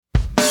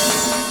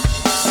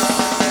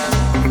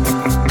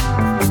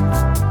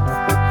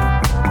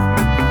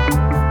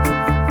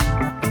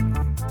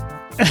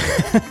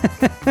I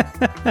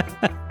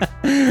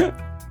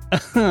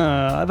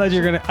thought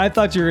you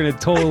were gonna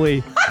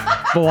totally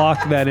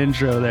block that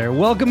intro there.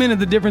 Welcome into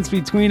the Difference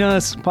Between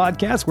Us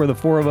podcast, where the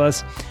four of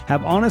us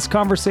have honest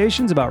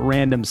conversations about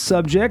random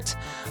subjects.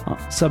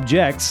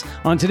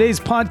 On today's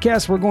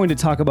podcast, we're going to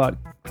talk about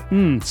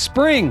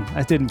spring.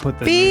 I didn't put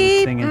the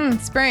thing in.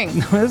 Spring.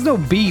 There's no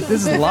beep.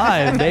 This is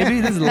live,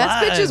 baby. This is live.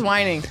 That bitch is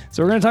whining.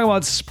 So we're going to talk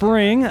about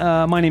spring.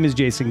 My name is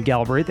Jason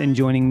Galbraith, and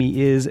joining me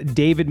is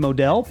David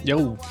Modell.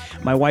 Yo.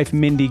 My wife,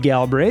 Mindy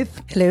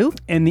Galbraith. Hello.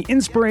 And the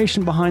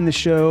inspiration behind the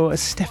show,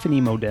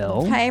 Stephanie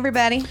Modell. Hi,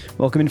 everybody.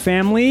 Welcome in,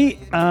 family.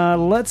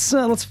 Let's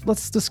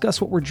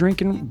discuss what we're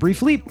drinking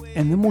briefly,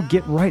 and then we'll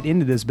get right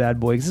into this bad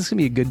boy, because this is going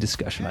to be a good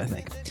discussion, I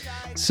think.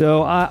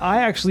 So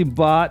I actually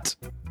bought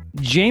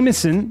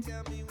Jameson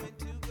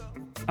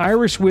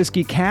Irish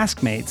Whiskey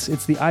Caskmates.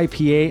 It's the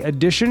IPA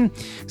edition,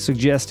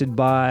 suggested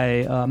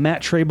by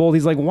Matt Traybold.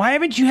 He's like, why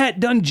haven't you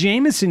done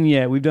Jameson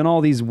yet? We've done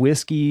all these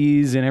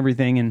whiskeys and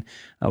everything, and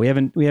we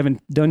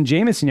haven't done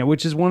Jameson yet,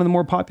 which is one of the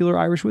more popular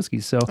Irish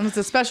whiskeys. So And it's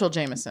a special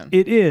Jameson.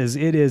 It is.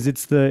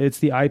 It's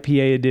the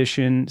IPA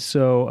edition.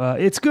 So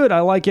it's good. I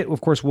like it. Of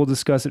course, we'll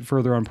discuss it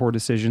further on Poor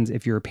Decisions.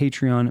 If you're a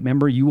Patreon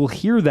member, you will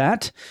hear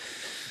that.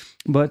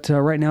 But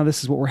right now,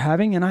 this is what we're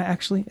having, and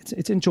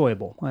it's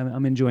enjoyable.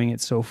 I'm enjoying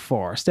it so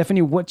far.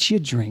 Stephanie, what you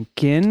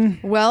drinking?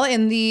 Well,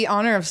 in the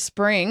honor of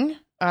spring,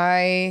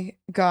 I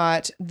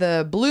got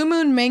the Blue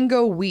Moon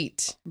Mango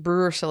Wheat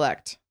Brewer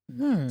Select.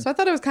 So I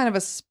thought it was kind of a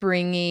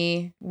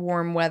springy,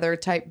 warm weather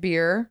type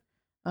beer.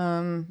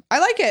 I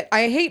like it.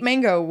 I hate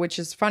mango, which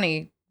is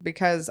funny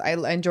because I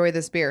enjoy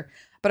this beer.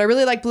 But I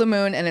really like Blue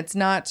Moon, and it's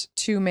not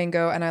too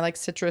mango, and I like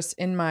citrus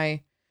in my,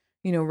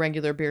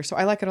 regular beer. So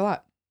I like it a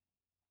lot.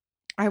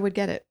 I would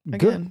get it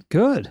again.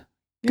 Good.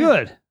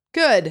 Good.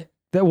 Good.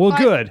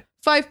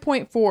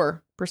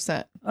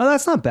 5.4%. Oh,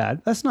 that's not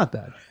bad.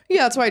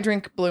 Yeah, that's why I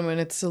drink Blue Moon.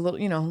 It's a little,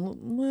 a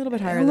little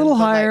bit higher. A little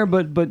higher,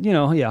 Bud but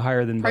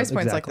higher than price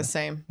point's exactly. like the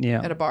same.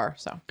 Yeah. At a bar.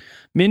 So,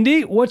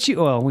 Mindy,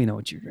 we know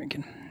what you're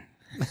drinking.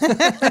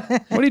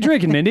 What are you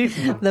drinking, Mindy?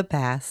 The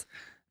Pass.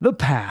 The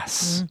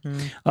Pass.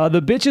 Mm-hmm.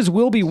 The bitches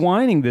will be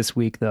whining this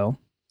week, though.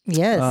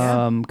 Yes.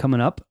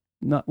 Coming up.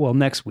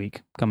 Next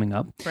week coming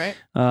up. Right.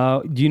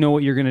 Do you know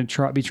what you're going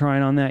to be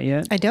trying on that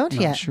yet? I don't Not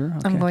yet. Sure.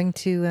 Okay. I'm going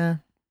to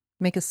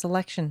make a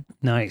selection.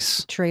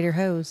 Nice. Trader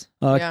Hose.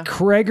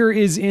 Kreger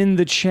is in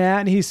the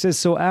chat. He says,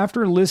 so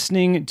after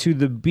listening to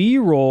the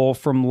B-roll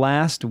from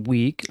last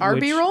week, Our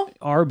B-roll,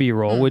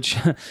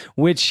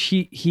 which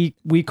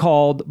we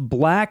called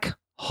Black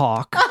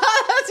Hawk.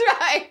 That's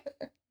right.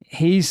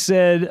 He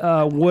said,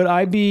 would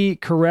I be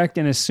correct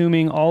in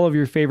assuming all of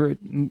your favorite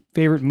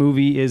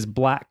movie is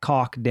Black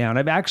Hawk Down?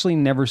 I've actually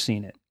never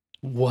seen it.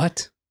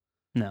 What?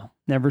 No,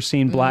 never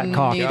seen Black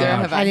Hawk Neither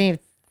Down. have I.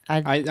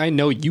 I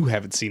know you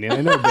haven't seen it.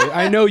 I know, babe.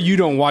 I know you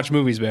don't watch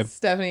movies, babe.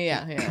 Stephanie,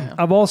 yeah.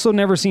 I've also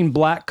never seen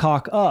Black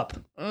Cock Up.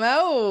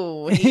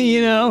 No.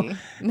 You know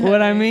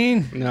what I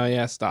mean? No,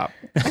 yeah, stop.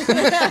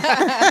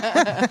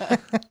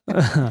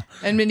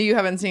 And Mindy, you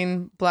haven't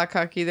seen Black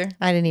Hawk either?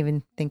 I didn't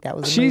even think that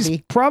was a She's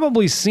movie.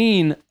 probably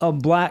seen a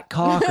black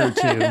cock or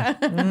two.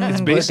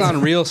 It's based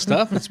on real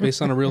stuff. It's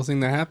based on a real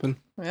thing that happened.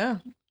 Yeah.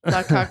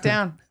 Black Hawk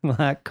Down.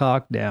 Black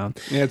Cock Down.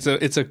 Yeah,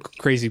 it's a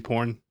crazy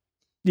porn.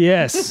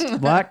 Yes,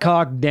 Black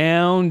Cock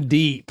Down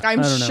Deep.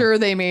 I'm sure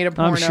they made a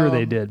porno. I'm sure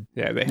they did.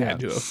 Yeah, they had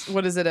to have.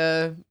 What is it?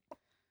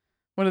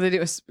 What do they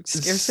do? A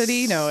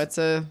scarcity? No, it's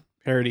a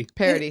Parody.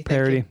 parody.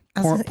 Parody.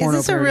 Is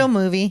this a real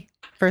movie,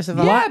 first of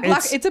all? Yeah,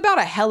 it's about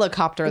a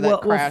helicopter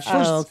that crashed.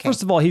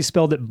 First of all, he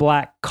spelled it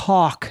Black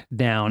Cock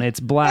Down. It's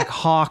Black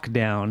Hawk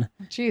Down.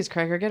 Jeez,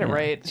 Kreger, get it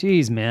right.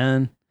 Jeez,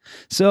 man.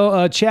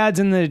 So Chad's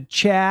in the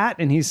chat,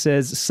 and he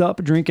says,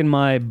 sup, drinking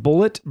my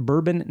Bullet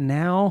bourbon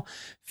now.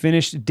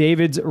 Finished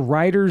David's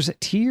Writer's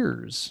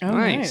Tears. Oh,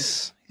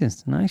 Nice.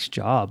 Yes, nice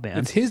job, man.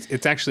 It's his.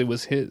 It actually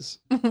was his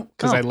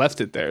because I left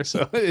it there,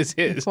 so it's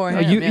his. For Oh,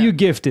 him, you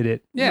gifted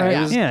it. Yeah, right?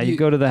 it was- Yeah, you you-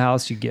 go to the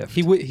house, you gift.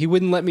 He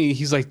wouldn't let me.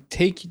 He's like,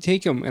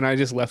 take him, and I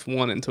just left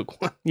one and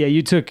took one. Yeah,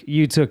 you took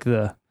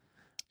the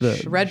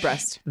Red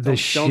breast. the Don't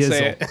shizzle,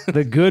 say it.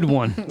 the good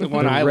one, The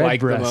one I red like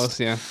the breast. most.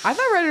 Yeah. I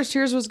thought Writer's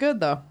Tears was good,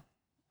 though.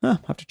 I'll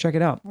have to check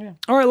it out. Yeah.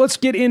 All right, let's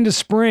get into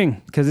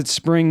spring because it's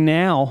spring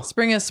now.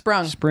 Spring has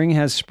sprung. Spring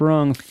has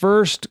sprung.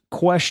 First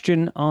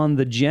question on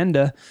the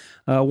agenda.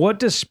 What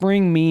does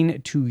spring mean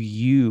to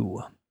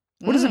you?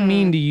 What does it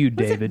mean to you,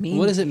 David?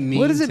 What does it mean?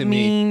 What does it to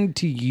mean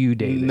to you, me?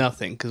 David?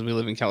 Nothing, because we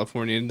live in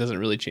California and it doesn't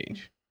really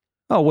change.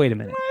 Oh, wait a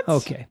minute.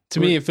 Okay. To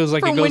me, it feels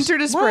like From it goes winter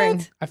to spring.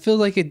 What? I feel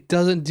like it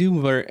doesn't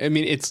do very. I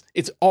mean, it's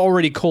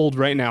already cold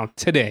right now.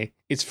 Today,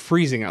 it's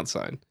freezing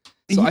outside.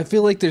 So I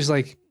feel like there's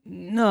like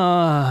No.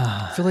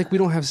 I feel like we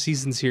don't have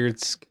seasons here.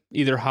 It's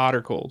either hot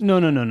or cold. No.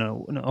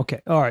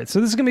 Okay. All right. So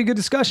this is going to be a good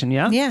discussion,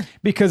 yeah? Yeah.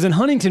 Because in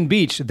Huntington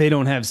Beach, they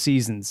don't have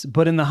seasons.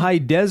 But in the high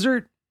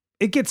desert,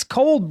 it gets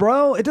cold,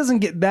 bro. It doesn't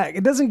get down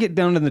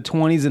to the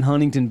 20s in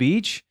Huntington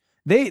Beach.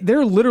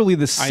 They're literally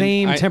the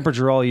same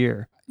temperature all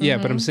year. Yeah,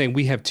 but I'm saying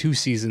we have 2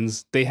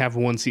 seasons. They have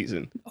 1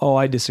 season. Oh,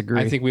 I disagree.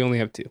 I think we only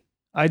have 2.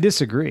 I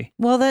disagree.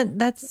 Well,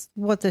 that's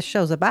what this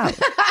show's about.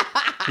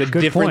 the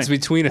difference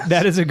between us.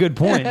 That is a good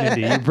point,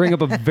 Indy. You bring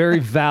up a very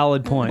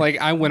valid point. Like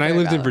when I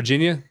lived in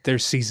Virginia,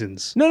 there's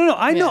seasons. No.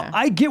 I know.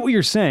 I get what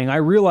you're saying. I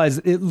realize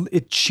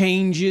it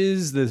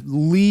changes. The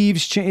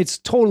leaves change. It's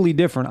totally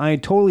different. I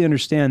totally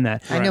understand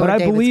that. I know where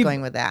David's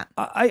going with that.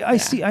 I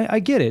see. I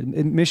get it.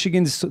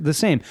 Michigan's the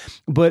same,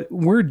 but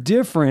we're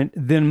different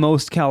than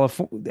most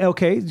California.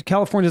 Okay,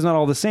 California's not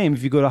all the same.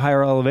 If you go to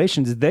higher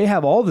elevations, they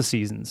have all the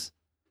seasons.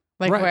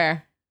 Like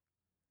where?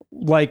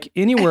 Like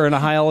anywhere in a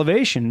high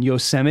elevation.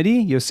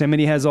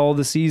 Yosemite has all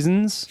the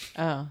seasons.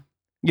 Oh.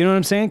 You know what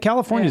I'm saying?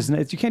 California's,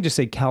 you can't just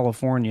say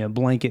California,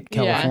 blanket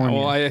California.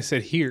 Well, I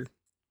said here.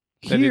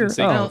 Here? Didn't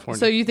say California.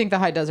 So you think the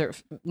high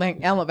desert, like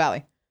Antelope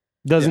Valley?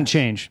 Doesn't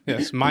change.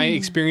 Yes. My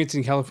experience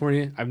in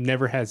California, I've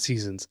never had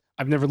seasons.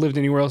 I've never lived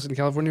anywhere else in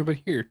California but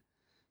here.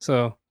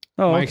 So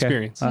my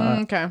experience.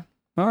 Okay.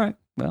 All right.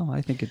 Well,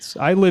 I think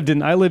I lived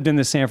in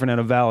the San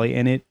Fernando Valley,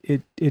 and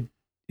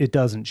it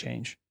doesn't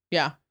change.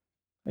 Yeah.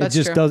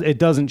 It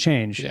doesn't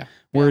change. Yeah.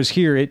 Whereas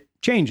here it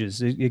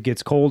changes. It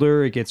gets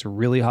colder. It gets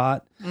really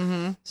hot.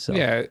 Mm-hmm. So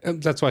yeah,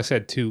 that's why I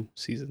said 2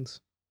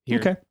 seasons. Here.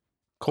 Okay.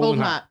 Cold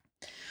and hot.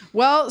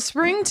 Well,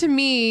 spring to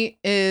me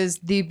is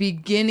the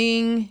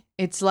beginning.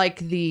 It's like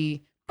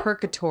the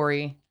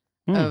purgatory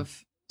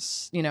of,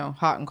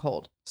 hot and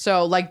cold.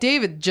 So like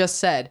David just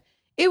said,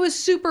 it was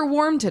super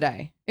warm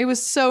today. It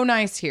was so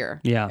nice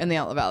here in the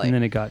Antelope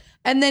Valley.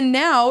 And then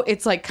now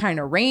it's like kind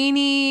of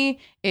rainy.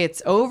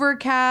 It's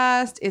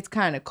overcast. It's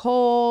kind of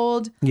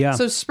cold. Yeah.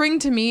 So spring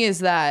to me is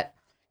that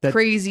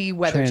crazy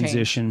weather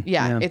transition. change.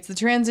 Yeah, it's the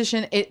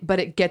transition. But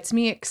it gets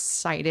me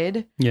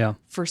excited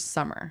for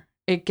summer.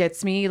 It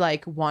gets me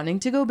like wanting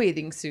to go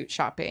bathing suit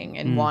shopping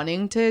and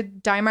wanting to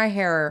dye my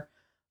hair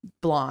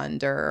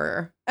blonde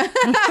or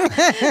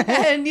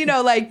and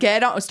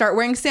start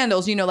wearing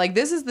sandals. Like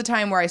this is the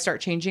time where I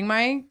start changing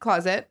my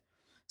closet,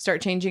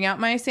 start changing out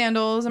my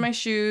sandals and my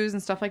shoes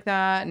and stuff like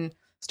that, and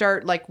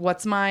start like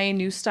what's my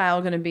new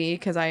style going to be,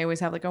 because I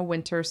always have like a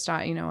winter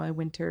style, a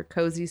winter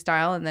cozy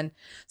style. And then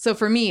so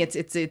for me it's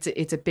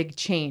a big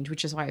change,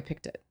 which is why I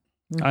picked it.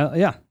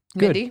 Yeah,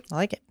 good. Mindy? I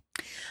like it.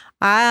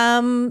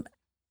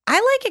 I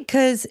like it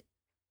because,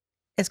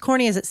 as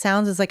corny as it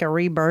sounds, it's like a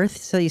rebirth.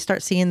 So you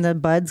start seeing the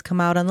buds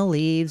come out on the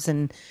leaves,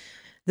 and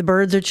the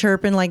birds are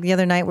chirping. Like the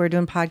other night we were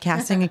doing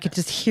podcasting, you could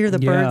just hear the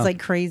birds like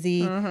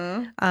crazy.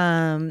 Mm-hmm.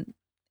 And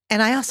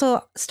I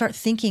also start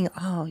thinking,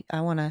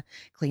 I want to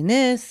clean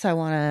this. I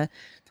want to,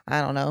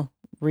 I don't know,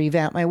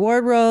 revamp my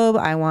wardrobe.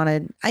 I want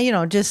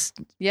to,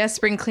 just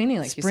spring cleaning,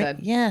 like you said.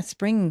 Yeah,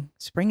 spring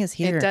is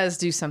here. It does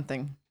do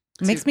something.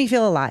 It makes me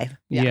feel alive.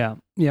 Yeah.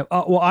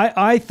 Well,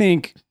 I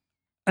think.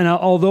 And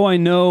although I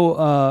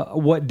know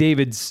what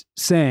David's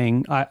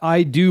saying,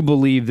 I do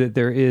believe that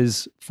there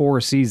is 4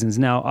 seasons.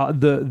 Now,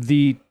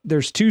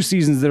 there's 2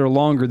 seasons that are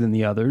longer than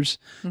the others.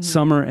 Mm-hmm.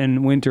 Summer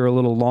and winter are a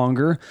little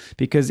longer,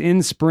 because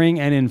in spring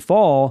and in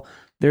fall,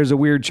 there's a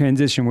weird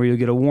transition where you'll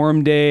get a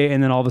warm day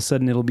and then all of a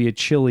sudden it'll be a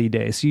chilly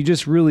day. So you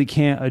just really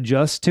can't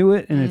adjust to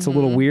it, and it's a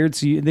little weird.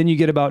 So then you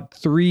get about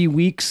 3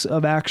 weeks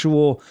of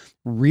actual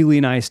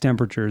really nice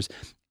temperatures.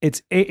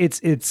 It's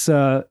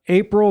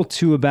April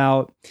to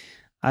about,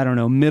 I don't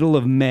know, middle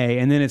of May,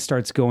 and then it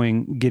starts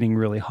getting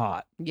really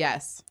hot.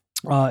 Yes.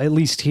 At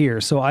least here.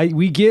 So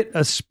we get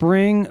a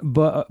spring,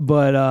 but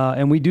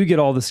and we do get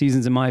all the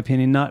seasons, in my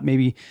opinion, not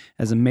maybe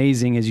as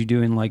amazing as you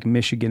do in like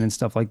Michigan and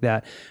stuff like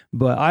that.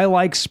 But I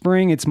like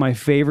spring. It's my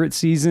favorite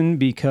season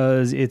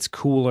because it's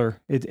cooler.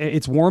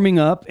 It's warming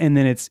up, and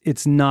then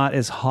it's not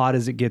as hot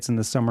as it gets in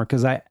the summer.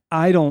 Because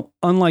I don't,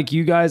 unlike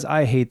you guys,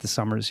 I hate the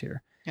summers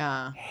here.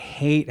 Yeah.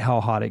 Hate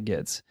how hot it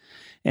gets.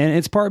 And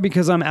it's part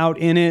because I'm out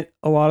in it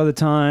a lot of the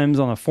times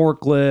on a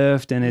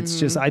forklift, and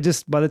it's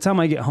just by the time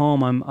I get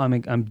home,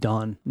 I'm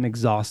done. I'm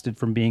exhausted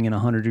from being in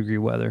 100-degree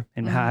weather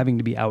and having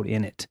to be out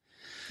in it.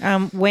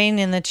 Wayne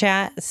in the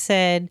chat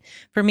said,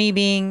 for me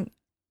being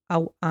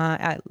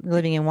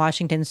living in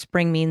Washington,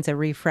 spring means a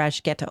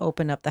refresh, get to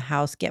open up the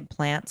house, get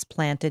plants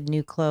planted,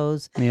 new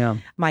clothes. Yeah.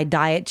 My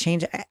diet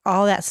change,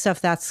 all that stuff.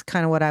 That's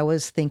kind of what I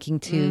was thinking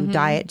too. Mm-hmm.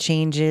 Diet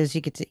changes.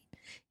 You get to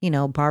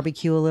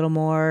barbecue a little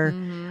more.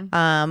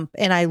 Mm-hmm.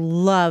 And I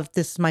love,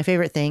 this is my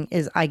favorite thing,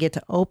 is I get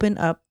to open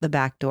up the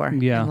back door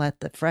and let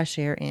the fresh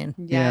air in.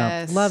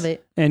 Yes. Yeah. Love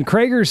it. And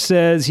Krager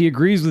says he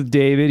agrees with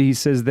David. He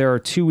says there are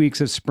 2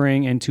 weeks of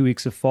spring and 2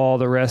 weeks of fall.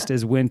 The rest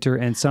is winter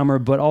and summer.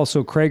 But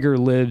also Krager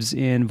lives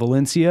in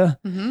Valencia,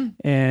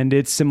 and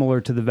it's similar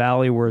to the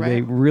valley where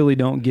they really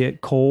don't get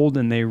cold,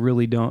 and they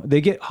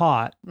get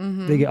hot.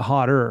 Mm-hmm. They get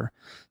hotter.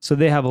 So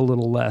they have a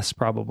little less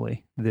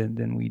probably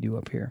than we do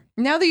up here.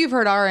 Now that you've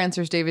heard our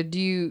answers, David, do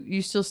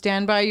you still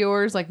stand by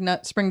yours? Like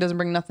spring doesn't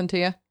bring nothing to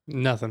you?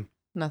 Nothing.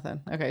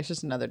 Okay, it's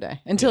just another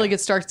day until it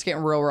starts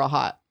getting real, real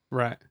hot.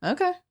 Right.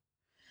 Okay.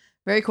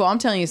 Very cool. I'm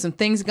telling you, some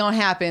things are going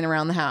to happen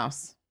around the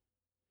house.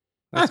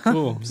 That's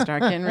cool.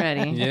 Start getting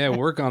ready. Yeah,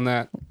 work on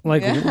that.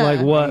 Like Yeah. like I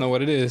don't what? know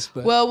what it is,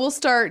 but Well, we'll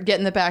start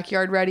getting the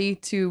backyard ready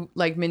to,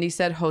 like Mindy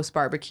said, host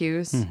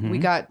barbecues. We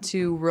got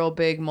 2 real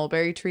big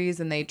mulberry trees,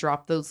 and they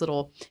drop those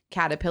little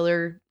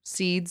caterpillar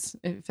seeds.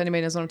 If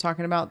anybody knows what I'm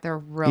talking about, they're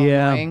real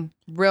annoying.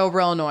 Real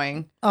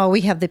annoying. Oh,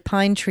 we have the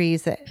pine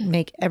trees that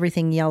make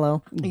everything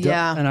yellow.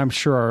 Yeah. And I'm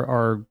sure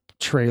our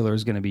trailer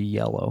is going to be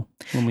yellow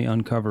when we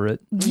uncover it.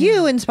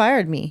 You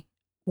inspired me.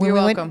 When You're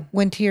we welcome.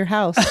 Went to your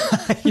house.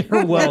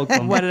 You're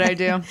welcome. What did I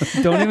do?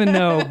 Don't even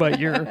know, but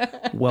you're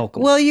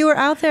welcome. Well, you were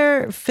out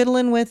there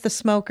fiddling with the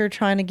smoker,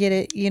 trying to get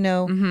it,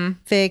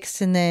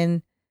 fixed. And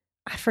then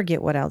I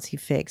forget what else you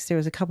fixed. There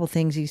was a couple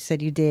things you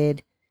said you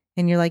did.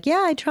 And you're like,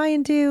 yeah, I try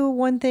and do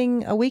one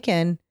thing a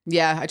weekend.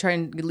 Yeah, I try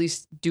and at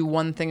least do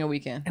one thing a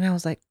weekend. And I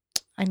was like,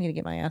 I need to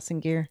get my ass in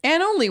gear.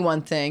 And only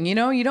one thing, you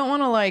don't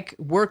want to like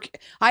work.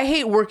 I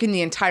hate working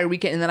the entire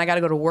weekend and then I got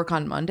to go to work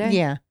on Monday.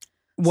 Yeah.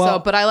 Well,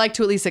 But I like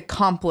to at least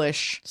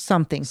accomplish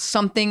Something.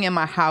 something in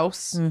my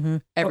house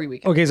every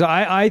weekend. okay, so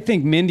I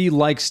think Mindy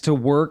likes to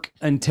work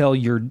until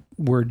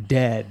we're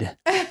dead.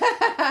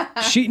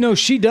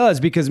 She does,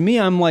 because me,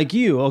 I'm like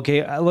you.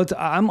 Okay,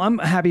 I'm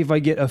happy if I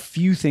get a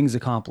few things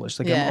accomplished.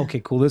 Like, Yeah.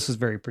 okay, cool. This is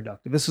very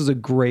productive. This was a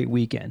great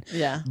weekend.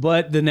 Yeah.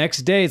 But the next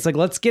day, it's like,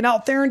 let's get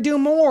out there and do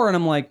more. And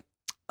I'm like,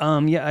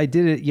 yeah, I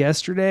did it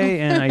yesterday,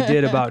 and I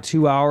did about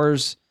 2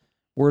 hours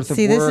worth of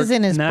See, work. this is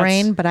in his and that's-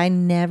 brain, but I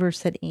never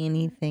said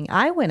anything.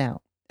 I went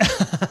out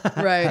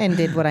Right. and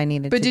did what I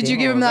needed to But did do. you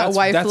give him that that's-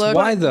 wife that's look?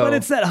 why, though. But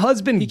it's that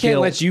husband he can't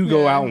guilt let you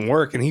go out and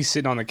work, and he's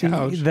sitting on the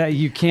couch. that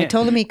you I can't.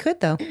 told him he could,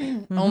 though.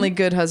 Only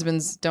good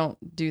husbands don't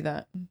do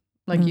that,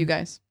 like you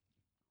guys.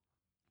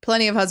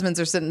 Plenty of husbands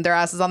are sitting their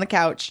asses on the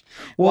couch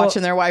Well-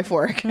 watching their wife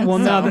work. Well,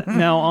 So-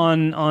 now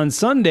on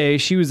Sunday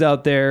she was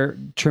out there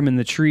trimming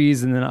the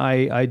trees, and then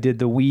I did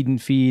the weed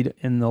and feed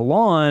in the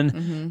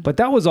lawn. But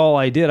that was all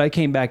I did. I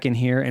came back in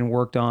here and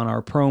worked on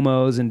our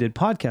promos and did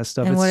podcast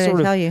stuff. And what did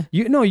I tell you?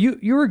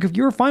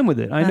 You were fine with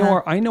it.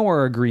 I know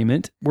our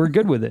agreement. We're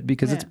good with it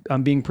because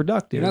I'm being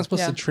productive. You're not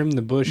supposed Yeah. to trim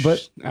the bush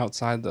But-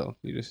 outside, though.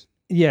 You just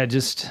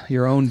just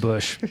your own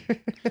bush. you're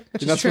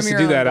not trim supposed to your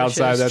do own that bushes.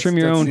 outside. That's Trim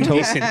your own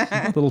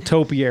indecent. little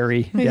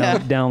topiary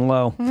down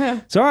low.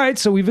 So all right,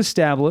 so we've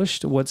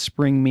established what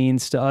spring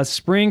means to us.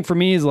 Spring for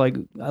me is like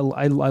I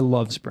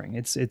love spring.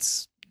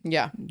 It's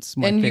yeah.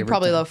 my And you favorite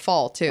probably time. love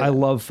fall too. I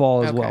love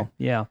fall as Okay. well.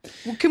 Yeah.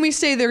 Well, can we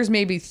say there's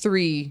maybe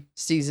 3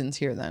 seasons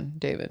here then,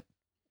 David?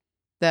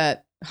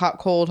 That hot,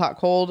 cold,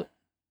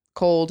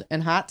 cold,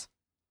 and hot?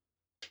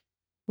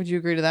 Would you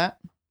agree to that?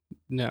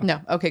 No.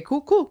 No. Okay,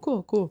 cool.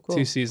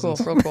 2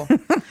 seasons. Cool, real cool.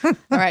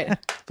 All right.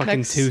 Fucking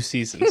Next. 2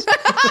 seasons.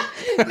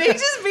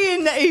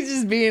 he's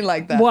just being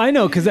like that. Well, I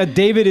know because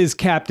David is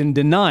Captain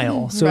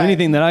Denial. So Right.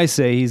 anything that I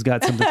say, he's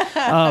got something.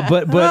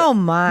 But Oh,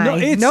 my. No,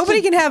 it's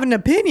Nobody can have an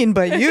opinion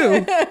but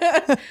you.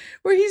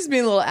 Where he's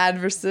being a little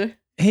adversary.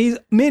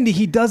 Mindy,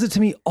 he does it to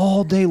me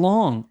all day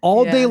long.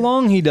 All Yeah. day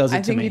long, he does it I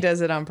to think me. he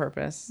does it on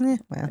purpose. Well,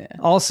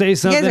 I'll say you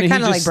something. guys are and he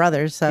kind of like just-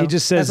 brothers. So he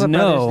just that's says what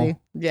brothers no.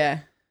 do. Yeah.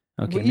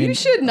 Okay, Well, you Mindy-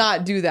 should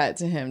not do that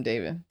to him,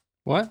 David.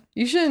 What?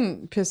 You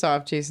shouldn't piss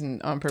off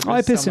Jason on purpose. Oh,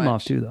 I piss so him much.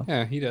 off too, though.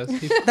 Yeah, he does.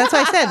 That's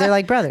why I said they're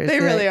like brothers. They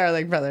They're really like- are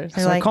like brothers.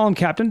 They're So I like- call him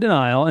Captain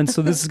Denial, and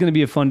so this is going to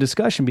be a fun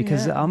discussion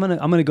because Yeah. I'm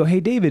gonna go. Hey,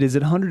 David, is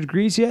it 100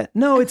 degrees yet?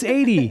 No, it's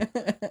 80.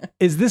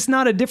 Is this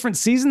not a different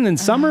season than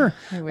summer?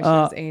 I wish it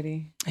was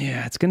 80.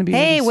 Yeah, it's going to be.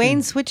 Hey, 80 soon.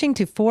 Wayne's switching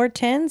to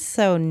 410s.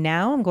 So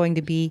now I'm going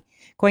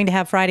to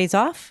have Fridays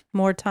off,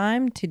 more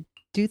time to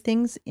do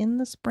things in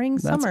the spring,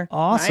 That's summer.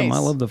 awesome. Nice. I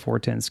love the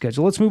 410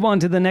 schedule. Let's move on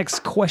to the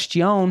next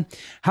question.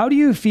 How do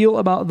you feel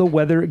about the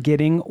weather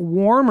getting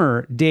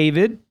warmer,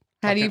 David?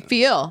 How do you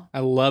feel? I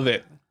love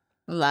it.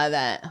 Love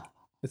that.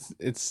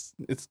 It's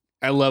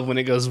I love when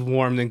it goes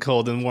warm then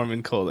cold and warm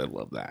and cold. I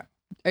love that.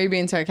 Are you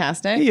being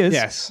sarcastic? He is.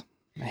 Yes.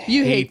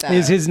 You hate that.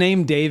 Is his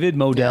name David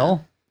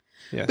Modell?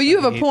 Yes, But you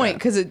I have a hate point that.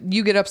 because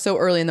you get up so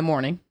early in the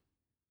morning.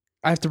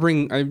 I have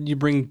to you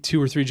bring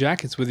 2 or 3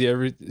 jackets with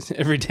you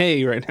every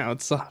day right now.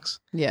 It sucks.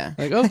 Yeah.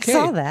 Like, I okay.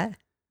 saw that.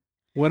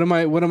 What am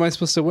I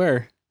supposed to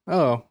wear?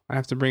 Oh, I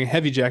have to bring a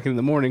heavy jacket in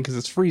the morning because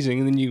it's freezing,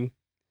 and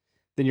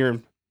then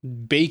you're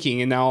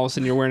baking, and now all of a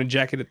sudden you're wearing a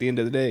jacket at the end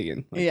of the day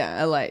again. Like,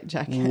 Yeah, a light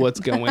jacket. what's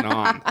going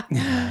on?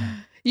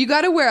 You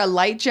got to wear a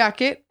light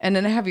jacket and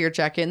then a heavier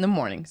jacket in the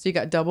morning. So you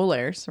got double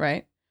layers,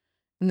 right?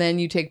 And then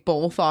you take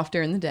both off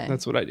during the day.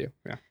 That's what I do.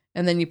 Yeah.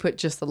 And then you put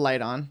just the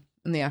light on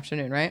in the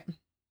afternoon, right?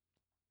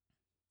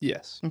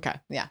 Yes. Okay.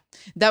 Yeah.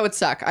 That would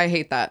suck. I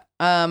hate that.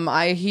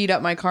 I heat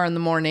up my car in the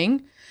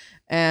morning.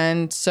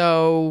 And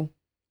so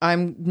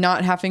I'm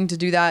not having to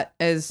do that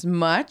as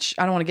much.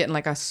 I don't want to get in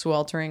like a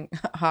sweltering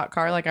hot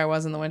car like I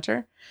was in the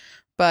winter.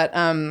 But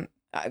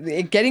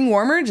getting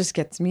warmer just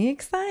gets me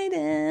excited.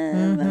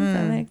 I'm so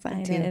Mhm.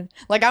 excited.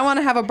 Like I want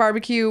to have a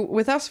barbecue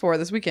with us for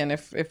this weekend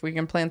if we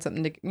can plan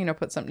something to,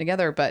 put something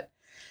together. But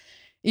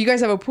you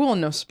guys have a pool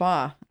and no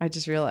spa. I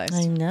just realized.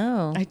 I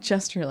know. I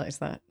just realized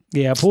that.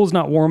 Yeah, pool's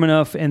not warm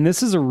enough, and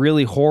this is a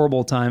really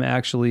horrible time.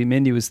 Actually,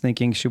 Mindy was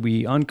thinking, should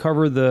we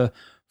uncover the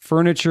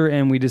furniture,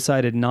 and we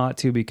decided not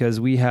to because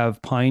we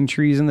have pine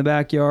trees in the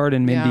backyard.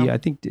 And Mindy, Yeah. I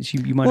think that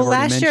you might have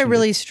already last year I mentioned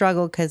really it.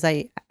 struggled because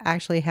I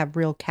actually have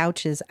real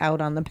couches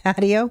out on the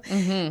patio.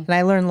 Mm-hmm. And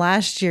I learned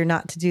last year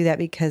not to do that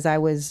because I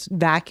was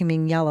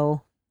vacuuming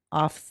yellow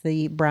off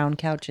the brown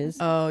couches.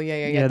 Oh,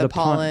 yeah. The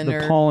pollen.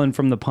 The pollen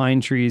from the pine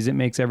trees, it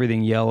makes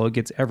everything yellow. It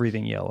gets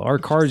everything yellow. Our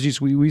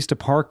cars we used to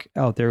park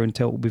out there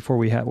before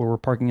we were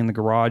parking in the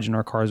garage, and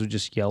our cars were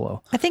just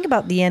yellow. I think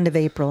about the end of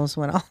April is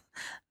when I'll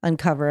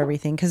uncover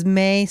everything because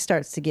May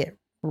starts to get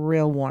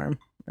real warm.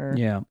 Or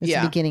Yeah. it's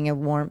the beginning of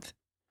warmth.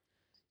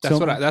 That's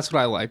what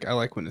I like. I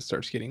like when it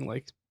starts getting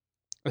like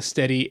a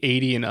steady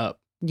 80 and up.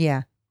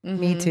 Yeah,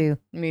 me too.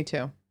 Me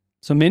too.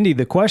 So Mindy,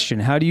 the question,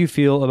 how do you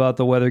feel about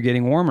the weather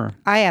getting warmer?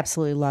 I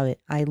absolutely love it.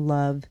 I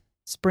love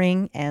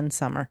spring and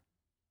summer.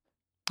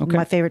 Okay.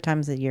 My favorite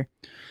times of the year.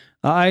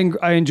 I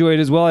enjoy it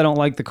as well. I don't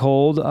like the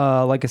cold.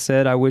 Like I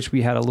said, I wish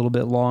we had a little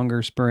bit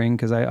longer spring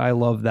because I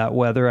love that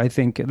weather. I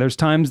think there's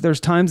times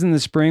in the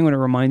spring when it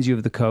reminds you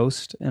of the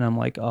coast, and I'm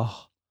like,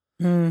 oh,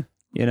 you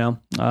know.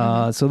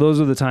 So those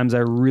are the times I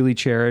really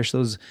cherish.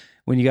 Those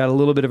when you got a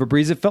little bit of a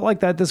breeze. It felt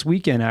like that this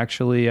weekend.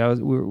 Actually, I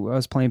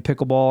was playing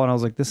pickleball, and I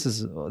was like, this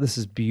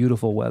is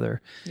beautiful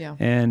weather. Yeah.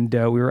 And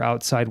we were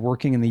outside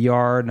working in the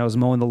yard, and I was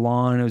mowing the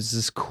lawn. And it was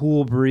this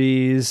cool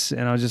breeze,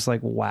 and I was just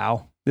like,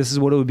 wow. This is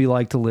what it would be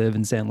like to live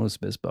in San Luis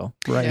Obispo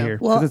right here.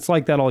 Well, 'Cause it's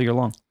like that all year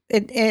long.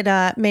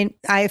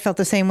 I felt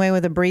the same way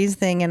with the breeze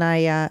thing, and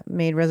I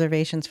made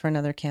reservations for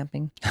another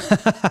camping.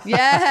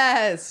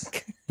 Yes.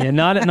 Yeah,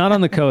 not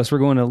on the coast. We're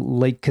going to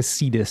Lake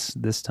Casitas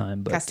this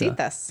time. But,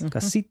 Casitas.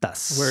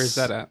 Casitas. Where is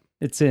that at?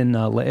 It's in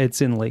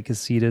Lake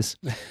Casitas.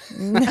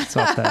 It's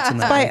off that. It's in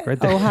that By lake right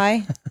there.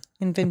 Ojai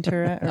in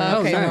Ventura. Or Oh,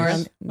 okay,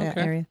 around nice. that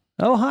area.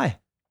 Oh, hi.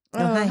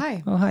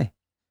 Hi. Oh, hi.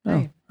 Oh,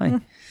 Hi. hi.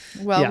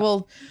 Well, Yeah.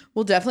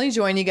 we'll definitely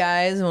join you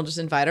guys, and we'll just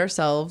invite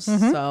ourselves.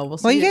 So we'll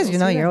see. Well, you guys, we'll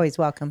see you're then. always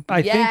welcome.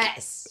 I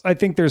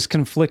think there's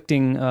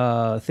conflicting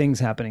things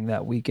happening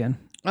that weekend.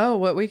 Oh,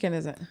 what weekend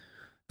is it?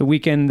 The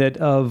weekend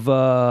of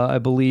I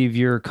believe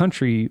your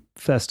country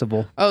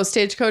festival. Oh,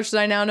 Stagecoach that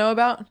I now know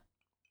about.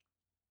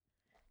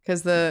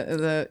 Because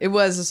it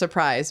was a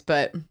surprise,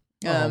 but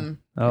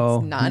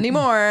it's not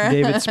anymore.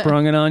 David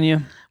sprung it on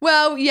you.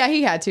 Well, yeah,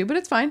 he had to, but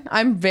it's fine.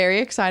 I'm very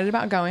excited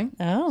about going.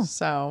 Oh.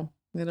 So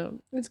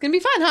it's gonna be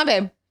fun, huh,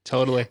 babe?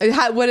 Totally.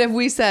 What have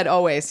we said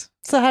always?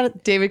 So how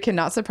did David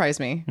cannot surprise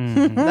me.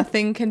 Mhm.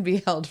 Nothing can be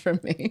held from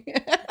me.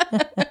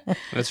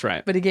 That's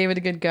right. But he gave it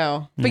a good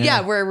go. But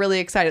yeah, we're really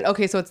excited.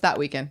 Okay, so it's that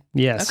weekend.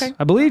 Yes, Okay.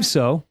 I believe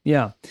so.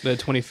 Yeah, The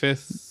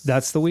 25th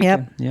that's the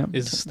weekend. Yep.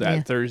 is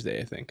that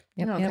Thursday, I think.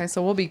 Yep, Okay, yep.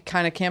 so we'll be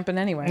kind of camping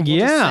anyway. We'll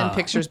Yeah. just send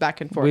pictures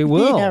back and forth. We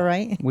will. Yeah,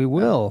 right. We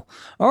will.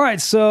 All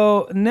right.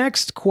 So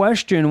next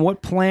question: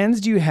 what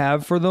plans do you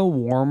have for the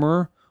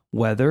warmer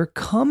weather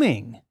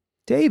coming,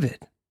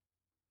 David?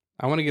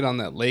 I want to get on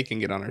that lake and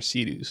get on our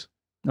sea-doos.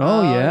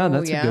 Oh yeah,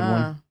 that's a good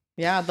one.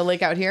 Yeah, the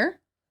lake out here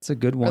It's a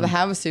good one. or the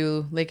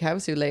Havasu Lake.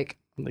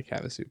 Lake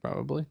Havasu,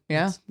 probably.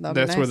 Yeah, that'd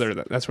be That's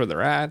nice. where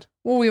they're at.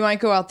 Well, we might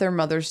go out there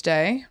Mother's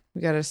Day.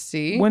 We got to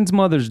see. When's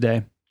Mother's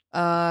Day?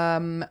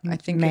 I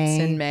think May.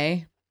 it's in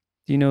May.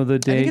 Do you know the I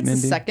date, think it's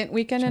Mindy? the second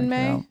weekend in Check it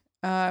May. out.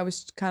 I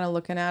was kind of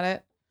looking at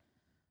it.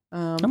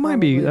 That might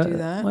be probably do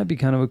that might be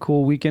kind of a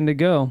cool weekend to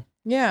go.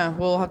 Yeah,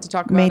 we'll have to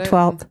talk about May it.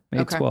 12th. May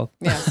Okay. 12th.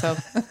 Yeah, so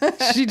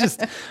She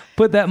just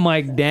put that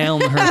mic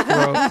down her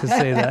throat to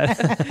say that.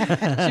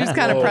 she was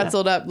kind of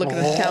pretzeled up looking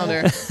at the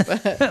calendar.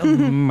 But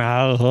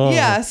yeah.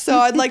 yeah, so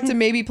I'd like to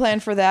maybe plan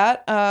for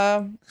that.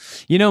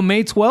 You know,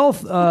 May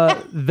 12th,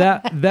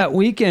 that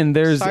weekend,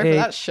 there's Sorry for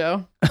that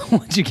show.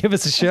 Would you give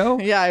us a show?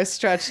 Yeah, I was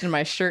stretched and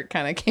my shirt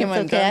kind of came It's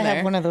undone okay. I there.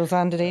 have one of those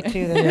on today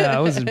too. That Yeah, I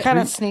was kind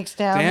of sneaks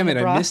down. Damn in it, the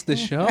I bra. missed the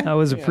show. I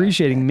was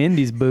appreciating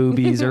Mindy's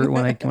boobies, or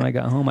when I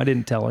got home, I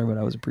didn't tell her, but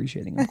I was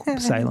appreciating them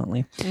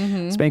silently.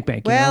 Spank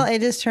bank. You Well, know? it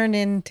just turned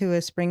into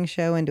a spring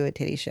show into a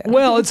titty show.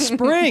 Well, it's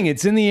spring.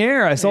 It's in the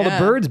air. I saw Yeah.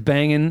 the birds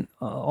banging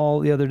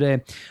all the other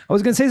day. I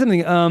was gonna say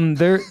something.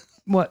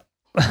 What?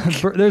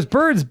 There's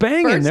birds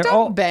banging. Birds They're don't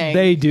all bang.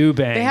 They do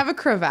bang. They have a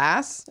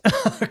crevasse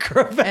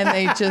crevasse. and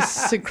they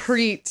just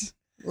secrete,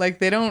 like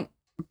they don't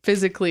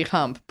physically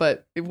hump,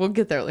 but we'll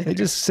get there later. They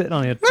just sit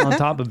on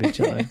top of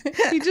each other.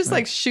 He just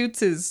like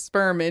shoots his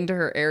sperm into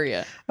her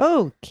area.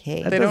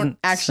 Okay. That They don't doesn't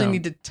actually sound-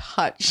 need to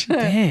touch.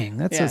 Dang,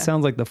 that's Yeah. what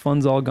sounds like. The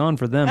fun's all gone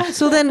for them.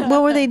 So then,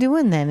 what were they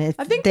doing then? If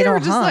I think they they were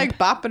don't just hump? like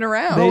bopping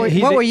around.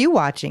 They- What were you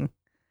watching?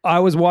 I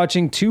was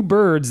watching two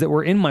birds that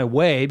were in my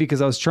way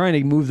because I was trying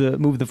to move the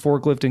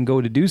forklift and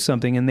go to do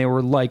something, and they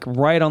were like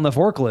right on the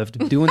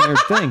forklift doing their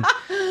thing.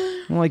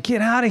 I'm like,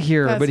 get out of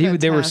here! That's But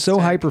they were so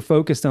fantastic. hyper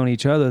focused on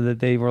each other that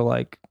they were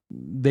like,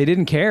 they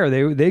didn't care.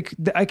 They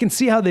I can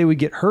see how they would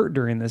get hurt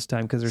during this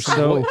time because they're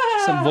so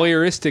Some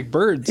voyeuristic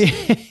birds.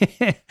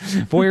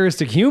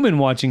 voyeuristic human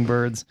watching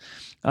birds.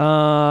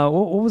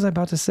 What was I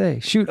about to say?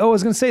 Shoot! Oh, I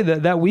was going to say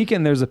that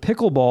weekend there's a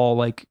pickleball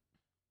like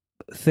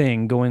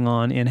thing going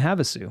on in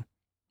Havasu.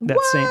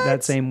 That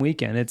same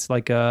weekend. It's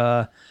like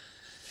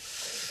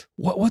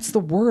what's the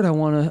word I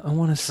want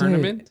to say?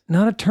 Tournament?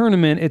 Not a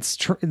tournament. It's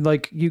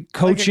like you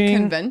coaching. Like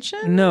a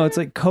convention? No, it's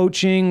like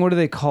coaching. What do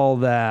they call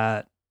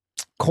that?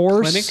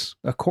 Course?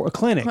 A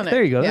clinic.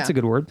 There you go. That's a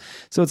good word.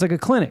 So it's like a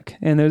clinic.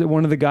 And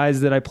one of the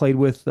guys that I played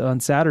with on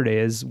Saturday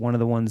is one of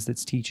the ones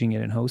that's teaching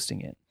it and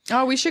hosting it.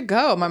 Oh, we should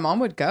go. My mom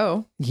would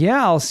go.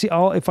 Yeah, I'll see.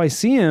 If I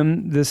see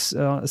him this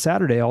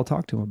Saturday, I'll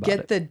talk to him about it.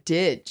 Get the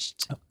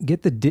digits.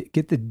 Get the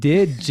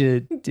digits.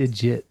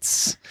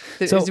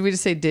 Did we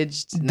just say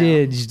diged? No.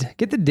 Diged.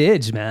 Get the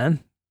dig,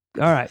 man.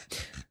 All right.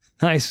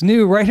 Nice.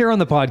 New right here on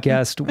the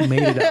podcast.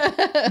 Made it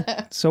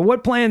up. So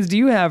what plans do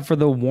you have for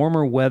the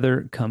warmer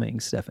weather coming,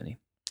 Stephanie?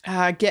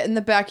 Getting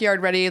the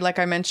backyard ready. Like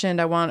I mentioned,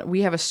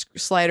 we have a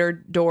slider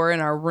door in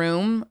our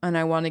room, and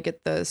I want to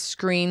get the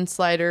screen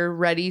slider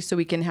ready so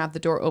we can have the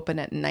door open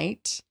at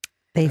night.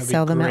 They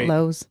sell them at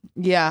Lowe's.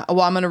 Yeah. Well,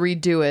 I'm going to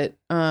redo it.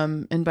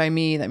 And by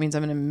me, that means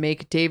I'm going to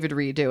make David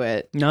redo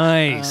it.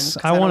 Nice.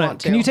 I want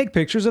to. Can you take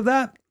pictures of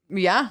that?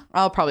 Yeah,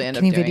 I'll probably end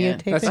up doing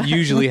it. That's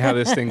usually how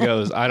this thing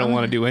goes. I don't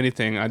want to do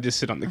anything. I just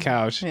sit on the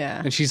couch. Yeah.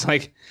 And she's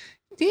like,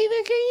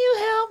 David, can you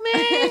help me?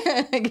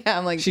 Yeah,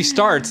 I'm like. She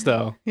starts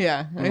though.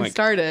 Yeah, I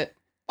start it.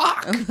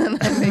 Fuck. And then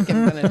I make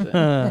him finish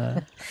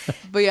it.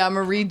 But yeah, I'm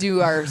gonna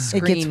redo our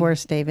screen. It gets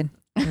worse, David.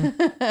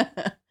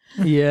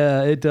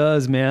 Yeah, it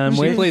does, man.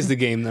 She plays the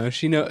game though.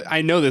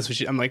 I know this.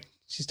 I'm like,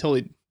 she's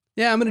totally.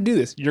 Yeah, I'm gonna do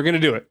this. You're gonna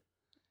do it.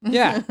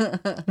 Yeah.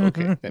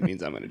 Okay, that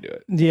means I'm gonna do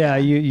it. Yeah,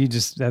 you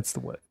just that's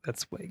the way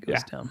it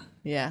goes down.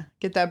 Yeah,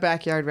 get that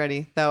backyard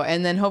ready though,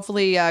 and then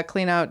hopefully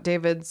clean out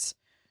David's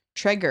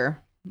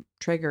Traeger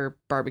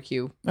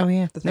barbecue. Oh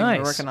yeah, the thing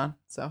we're working on.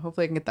 So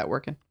hopefully I can get that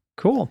working.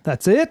 Cool.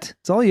 That's it.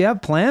 That's all you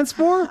have plans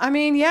for? I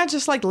mean, yeah,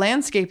 just like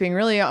landscaping.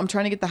 Really, I'm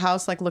trying to get the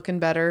house like looking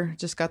better.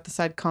 Just got the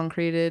side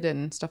concreted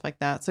and stuff like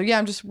that. So yeah,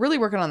 I'm just really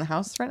working on the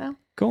house right now.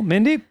 Cool,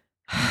 Mindy.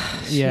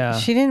 Yeah,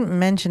 she didn't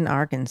mention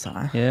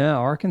Arkansas. Yeah,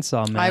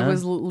 Arkansas, man. I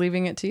was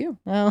leaving it to you.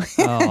 Oh,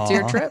 it's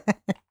your trip.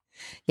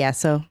 Yeah,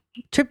 so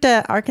trip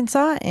to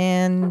Arkansas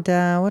and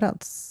what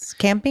else?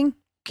 Camping.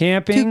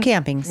 2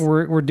 campings.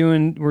 We're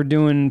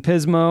doing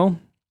Pismo.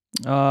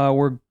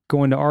 We're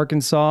going to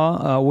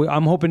Arkansas.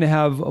 I'm hoping to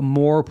have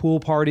more pool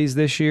parties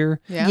this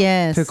year. Yeah.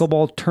 Yes.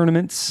 Pickleball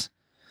tournaments.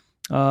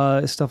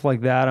 Stuff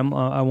like that.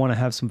 I want to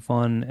have some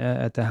fun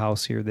at the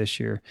house here this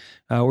year.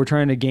 We're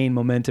trying to gain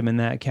momentum in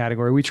that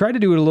category. We tried to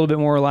do it a little bit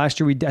more last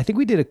year. I think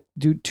we did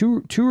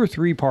two or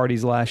three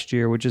parties last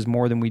year, which is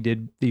more than we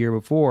did the year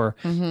before.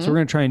 Mm-hmm. So we're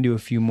going to try and do a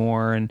few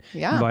more and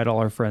invite all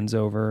our friends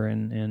over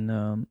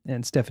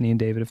and Stephanie and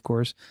David, of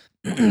course.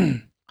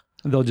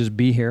 They'll just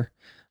be here.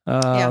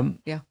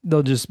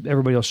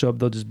 Everybody will show up.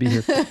 They'll just be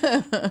here.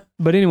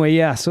 But anyway,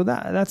 yeah. So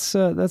that's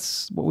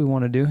what we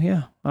want to do.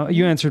 Yeah.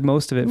 You answered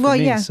most of it. For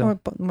me, yeah. So.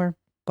 We're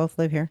both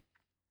live here.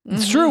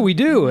 It's true. We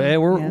do.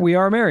 We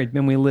are married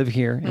and we live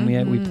here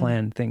and we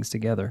plan things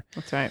together.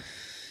 That's right.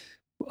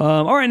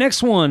 All right.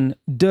 Next one.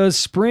 Does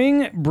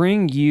spring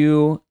bring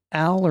you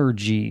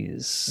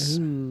allergies?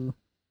 Ooh.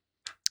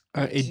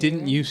 It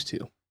didn't used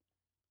to.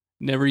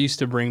 Never used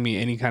to bring me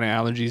any kind of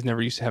allergies.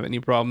 Never used to have any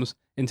problems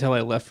until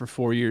I left for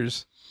 4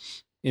 years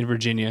in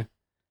Virginia.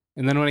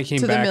 And then when I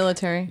came back... To the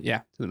military. Yeah,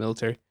 to the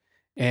military.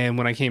 And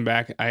when I came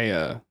back,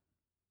 I'm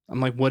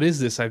like, what is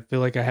this? I feel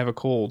like I have a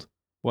cold.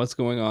 What's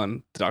going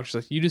on? The doctor's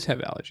like, you just have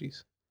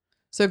allergies.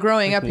 So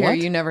growing up here, what?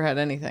 you never had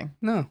anything.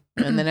 No.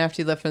 And then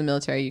after you left for the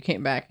military, you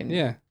came back and...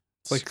 Yeah.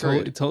 It's like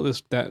told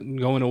this that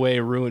going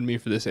away ruined me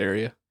for this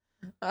area.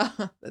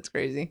 That's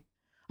crazy.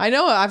 I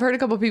know. I've heard a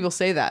couple of people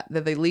say that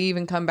they leave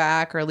and come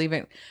back or leave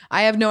it.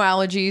 I have no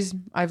allergies.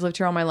 I've lived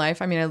here all my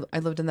life. I mean, I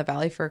lived in the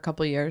valley for a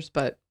couple of years,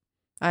 but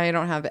I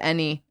don't have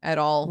any at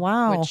all.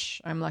 Wow.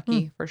 Which I'm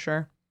lucky for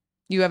sure.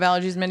 You have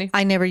allergies, Mindy?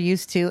 I never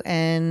used to.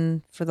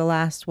 And for the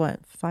last,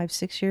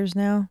 5-6 years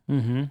now,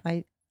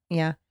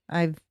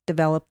 I've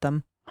developed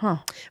them. Huh.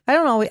 I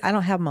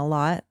don't have them a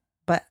lot,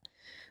 but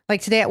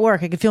like today at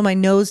work, I could feel my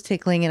nose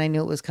tickling and I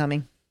knew it was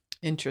coming.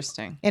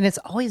 Interesting. And it's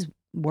always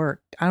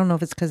worked. I don't know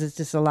if it's because it's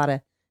just a lot of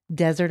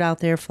desert out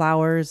there,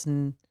 flowers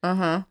and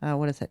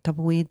what is that,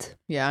 tumbleweeds?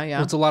 Yeah.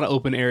 Well, it's a lot of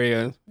open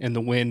area and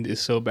the wind is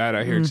so bad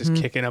out here. It's just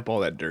kicking up all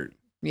that dirt.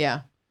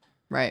 Yeah.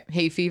 Right.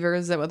 Hay fever,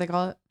 is that what they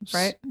call it?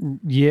 Right?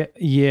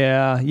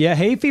 Yeah.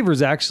 Hay fever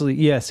is actually,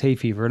 yes, hay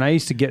fever. And I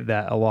used to get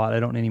that a lot. I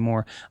don't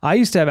anymore. I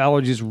used to have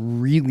allergies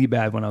really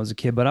bad when I was a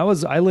kid, but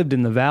I lived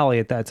in the valley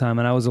at that time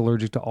and I was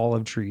allergic to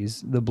olive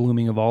trees, the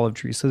blooming of olive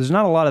trees. So there's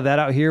not a lot of that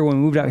out here. When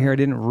we moved out here, I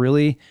didn't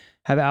really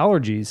have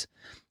allergies.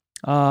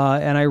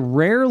 And I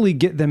rarely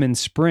get them in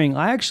spring.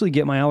 I actually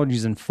get my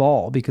allergies in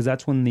fall because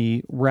that's when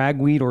the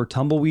ragweed or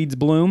tumbleweeds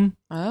bloom.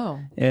 Oh.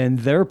 And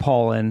their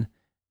pollen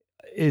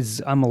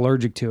I'm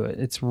allergic to it.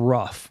 It's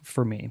rough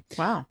for me.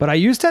 Wow. But I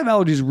used to have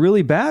allergies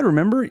really bad,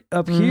 remember,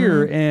 up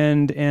here.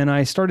 And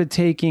I started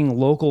taking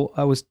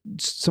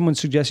someone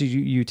suggested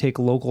you take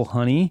local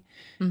honey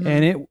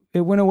and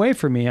it went away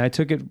for me. I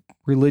took it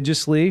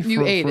religiously.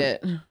 You ate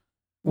it.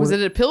 Was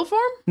it a pill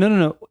form?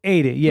 No.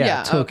 Ate it.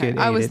 Yeah, took it.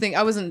 I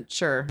wasn't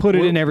sure. Put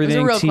it in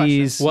everything. What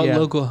Teas.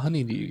 local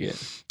honey do you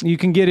get? You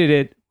can get it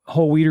at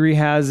Whole Wheatery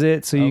has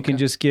it, so you can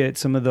just get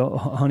some of the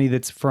honey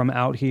that's from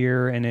out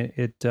here, and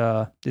it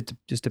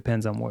just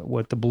depends on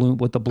what the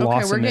blossom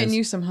is. Okay, we're getting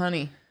you some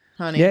honey.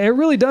 Yeah, it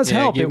really does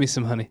help. Give me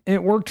some honey.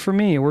 It worked for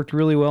me. It worked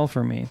really well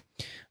for me.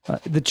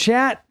 The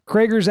chat,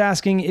 Krager's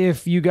asking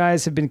if you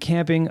guys have been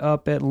camping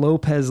up at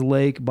Lopez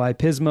Lake by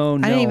Pismo.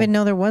 No. I didn't even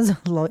know there was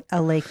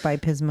a lake by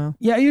Pismo.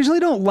 Yeah, I usually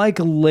don't like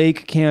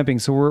lake camping,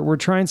 so we're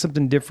trying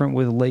something different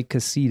with Lake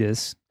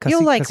Casitas.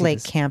 You'll like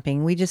lake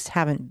camping. We just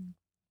haven't.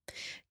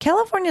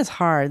 California's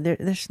hard.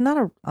 There's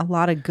not a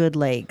lot of good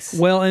lakes.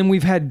 Well, and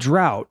we've had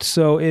drought,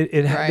 so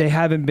they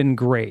haven't been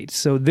great.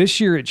 So this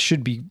year it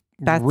should be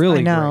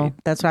really great.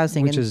 That's what I was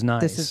thinking. Which is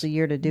nice. This is the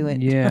year to do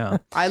it. Yeah.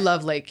 I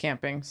love lake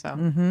camping. So.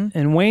 Mm-hmm.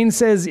 And Wayne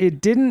says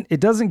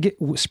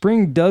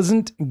spring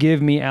doesn't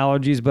give me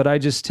allergies, but I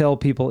just tell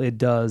people it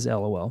does.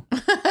 LOL.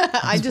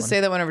 I just say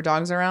that whenever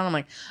dogs are around. I'm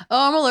like,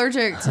 oh, I'm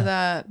allergic to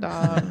that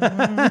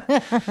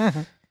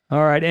dog.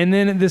 All right. And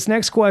then this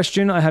next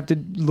question, I have a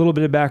little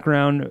bit of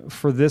background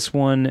for this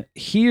one.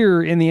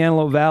 Here in the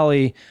Antelope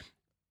Valley,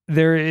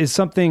 there is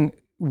something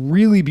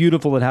really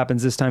beautiful that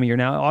happens this time of year.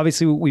 Now,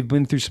 obviously, we've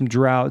been through some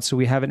drought, so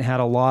we haven't had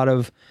a lot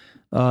of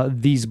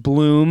these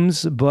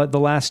blooms, but the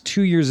last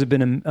 2 years have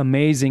been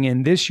amazing.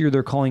 And this year,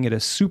 they're calling it a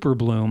super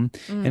bloom,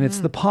 and it's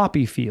the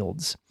poppy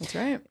fields. That's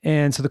right.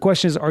 And so the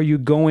question is, are you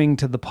going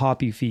to the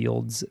poppy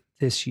fields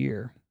this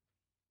year?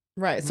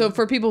 Right. So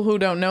for people who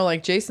don't know,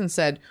 like Jason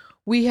said,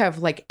 we have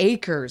like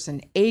acres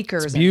and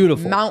acres, it's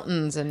beautiful. And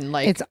mountains, and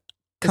like it's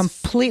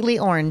completely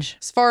orange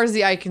as far as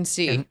the eye can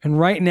see. And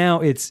right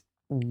now it's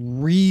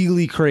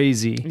really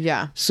crazy.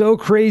 Yeah. So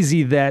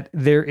crazy that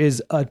there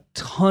is a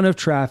ton of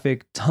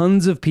traffic,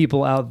 tons of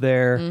people out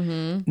there.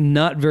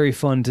 Not very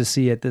fun to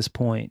see at this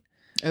point.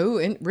 Oh,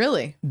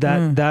 really?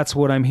 That's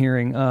what I'm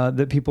hearing.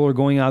 That people are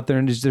going out there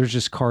and there's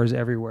just cars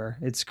everywhere.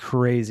 It's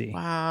crazy.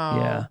 Wow.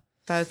 Yeah.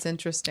 That's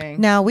interesting.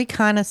 Now we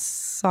kind of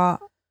saw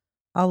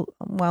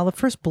the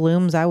first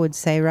blooms, I would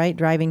say, right?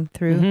 Driving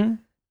through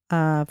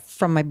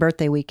from my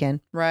birthday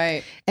weekend.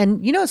 Right.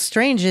 And what's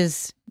strange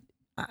is,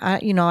 I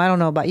don't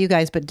know about you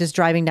guys, but just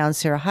driving down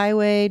Sierra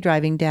Highway,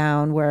 driving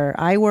down where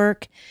I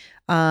work.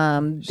 See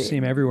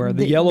them everywhere.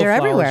 The yellow flowers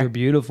everywhere. are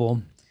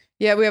beautiful.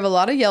 Yeah, we have a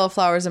lot of yellow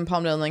flowers in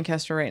Palmdale and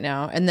Lancaster right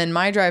now. And then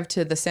my drive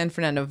to the San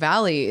Fernando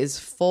Valley is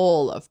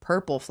full of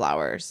purple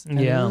flowers.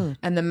 Yeah.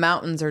 And the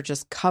mountains are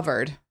just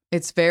covered.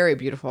 It's very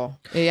beautiful.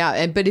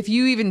 Yeah. But if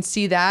you even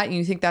see that and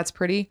you think that's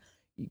pretty,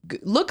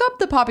 look up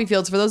the poppy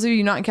fields. For those of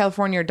you not in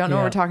California or don't know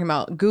what we're talking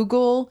about,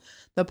 Google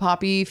the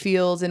poppy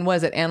fields in, what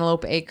is it,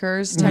 Antelope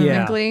Acres,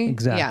 technically? Yeah,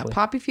 exactly. Yeah,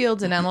 poppy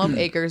fields and Antelope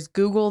Acres.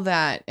 Google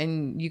that,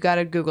 and you got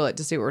to Google it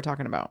to see what we're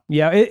talking about.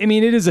 Yeah, it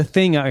is a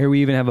thing out here.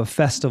 We even have a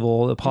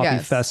festival, the Poppy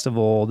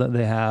Festival that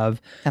they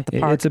have. At the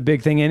park. It's a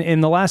big thing.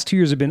 And the last 2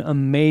 years have been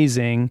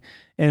amazing.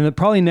 And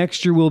probably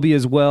next year will be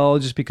as well,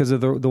 just because of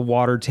the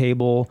water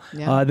table.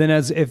 Yeah. Then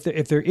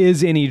if there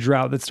is any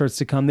drought that starts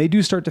to come, they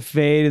do start to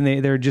fade,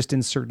 and they're just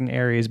in certain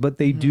areas, but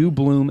they do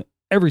bloom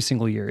every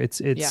single year. It's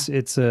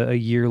a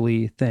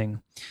yearly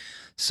thing.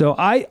 So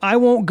I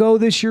won't go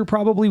this year.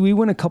 Probably we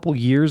went a couple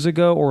years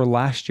ago, or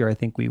last year I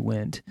think we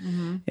went,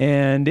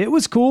 and it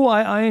was cool.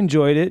 I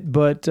enjoyed it,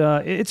 but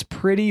it's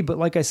pretty. But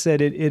like I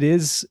said, it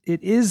is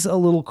a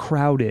little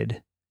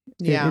crowded.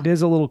 Yeah, it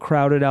is a little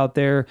crowded out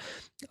there.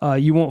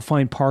 You won't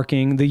find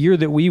parking. The year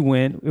that we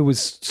went, it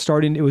was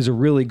a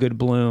really good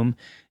bloom,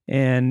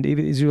 and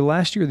it was either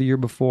last year or the year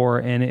before,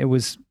 and it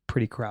was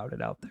pretty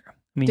crowded out there.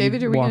 I mean,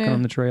 David, walking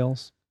on the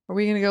trails. Are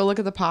we going to go look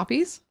at the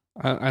poppies?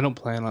 I don't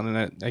plan on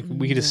it.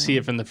 We could just see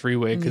it from the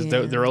freeway, because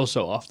they're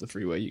also off the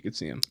freeway. You could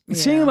see them.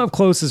 Seeing them up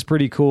close is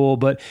pretty cool.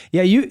 But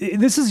yeah,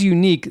 this is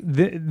unique.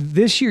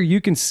 This year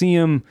you can see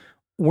them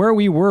where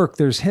we work.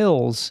 There's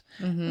hills.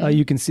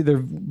 You can see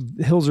the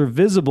hills are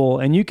visible,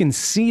 and you can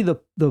see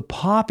the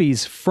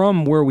poppies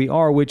from where we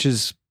are, which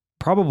is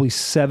probably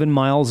 7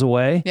 miles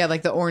away. Yeah,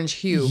 like the orange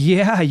hue.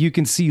 Yeah, you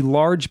can see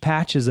large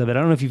patches of it. I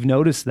don't know if you've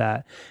noticed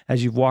that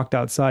as you've walked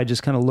outside.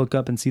 Just kind of look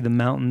up and see the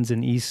mountains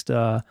in East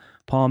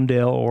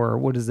Palmdale, or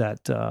what is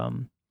that?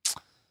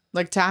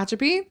 Like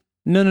Tehachapi?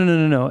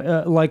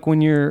 No. Like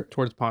when you're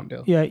towards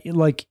Palmdale. Yeah,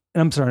 like,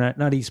 I'm sorry,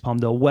 not East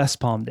Palmdale, West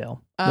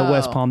Palmdale. The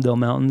West Palmdale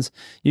Mountains.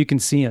 You can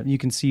see it. You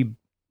can see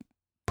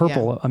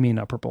purple. Yeah. I mean,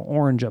 not purple,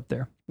 orange up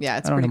there. Yeah,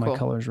 it's I don't pretty know cool. My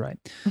colors right.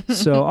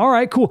 So, all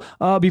right, cool.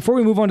 Before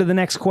we move on to the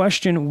next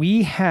question,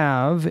 we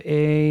have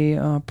a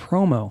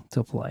promo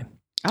to play.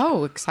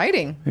 Oh,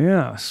 exciting.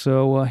 Yeah.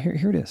 So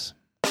here it is.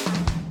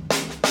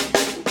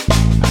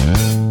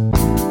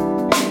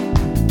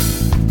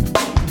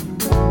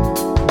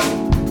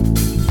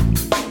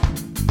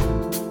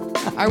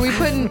 Are we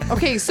putting...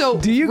 Okay, so...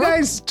 Do you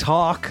guys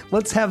talk?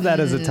 Let's have that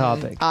as a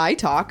topic. I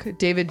talk.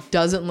 David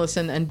doesn't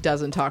listen and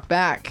doesn't talk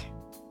back.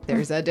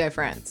 There's a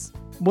difference.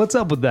 What's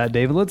up with that,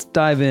 David? Let's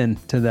dive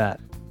into that.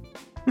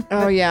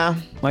 Oh, yeah.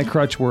 My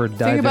crutch word,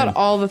 dive in. Think about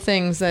all the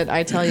things that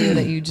I tell you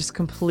that you just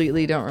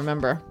completely don't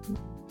remember.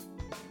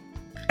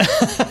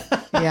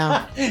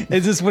 Yeah.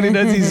 Is this what he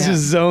does? He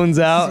just zones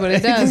out.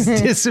 This is what he does. He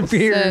just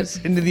disappears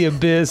into the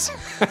abyss.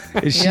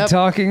 Is she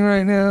talking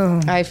right now?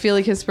 I feel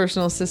like his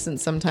personal assistant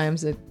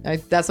sometimes.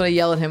 That's what I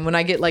yell at him when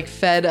I get like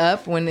fed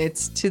up when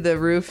it's to the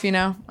roof, you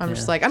know? I'm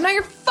just like, I'm not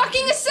your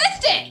fucking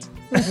assistant.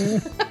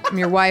 I'm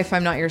your wife.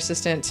 I'm not your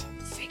assistant.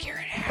 Figure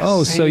it out.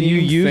 Oh, so you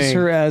use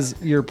her as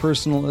your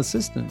personal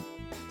assistant.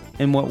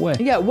 In what way?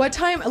 Yeah, what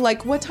time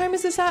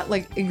is this at?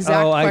 Like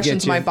exact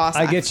questions my boss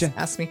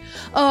asked me.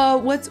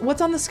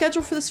 What's on the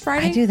schedule for this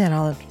Friday? I do that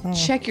all the time.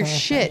 Check your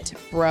shit,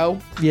 bro.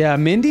 Yeah,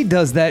 Mindy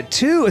does that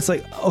too. It's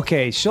like,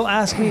 okay, she'll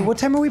ask me, what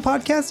time are we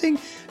podcasting?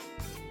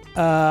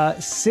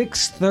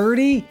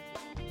 6:30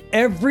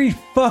 every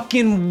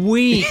fucking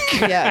week.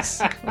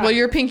 Yes. Well,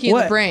 you're Pinky in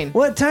the brain.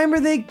 What time are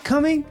they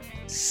coming?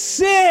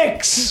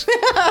 6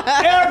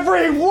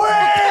 every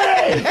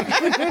week.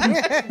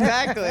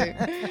 Exactly.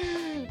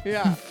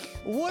 Yeah.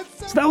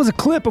 So that was a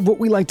clip of what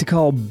we like to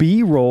call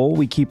B-roll.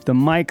 We keep the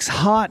mics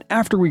hot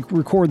after we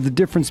record the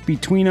difference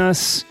between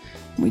us.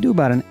 We do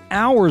about an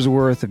hour's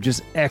worth of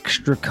just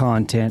extra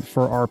content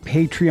for our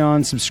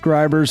Patreon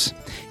subscribers.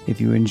 If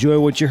you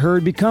enjoy what you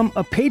heard, become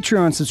a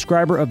Patreon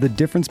subscriber of The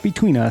Difference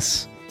Between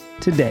Us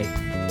today.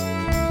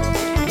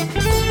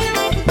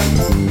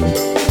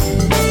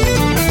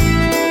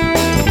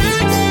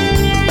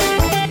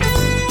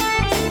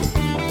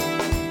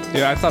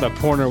 Yeah, I thought a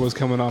porno was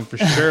coming on for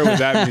sure with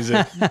that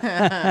music.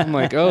 I'm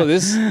like, oh,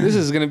 this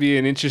is going to be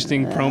an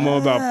interesting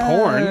promo about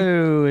porn.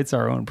 Oh, it's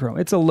our own promo.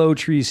 It's a Low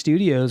Tree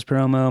Studios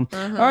promo.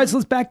 All right, so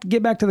let's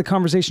get back to the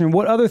conversation.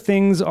 What other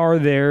things are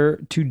there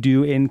to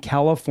do in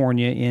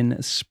California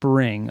in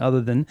spring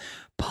other than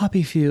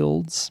poppy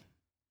fields?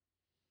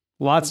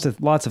 Lots of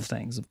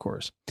things, of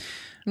course.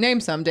 Name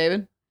some,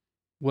 David.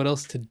 What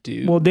else to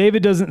do? Well,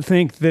 David doesn't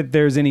think that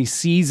there's any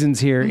seasons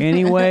here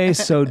anyway,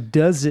 so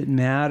does it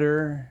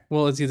matter?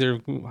 Well, it's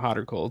either hot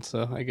or cold,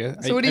 so I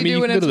guess. So what do you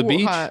do when it's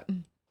hot?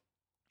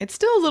 It's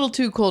still a little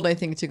too cold, I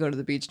think, to go to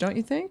the beach, don't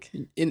you think?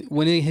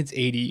 When it hits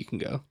 80, you can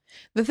go.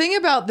 The thing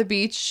about the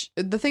beach,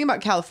 the thing about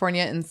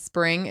California in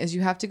spring is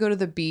you have to go to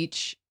the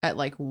beach at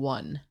like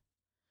 1.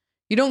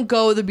 You don't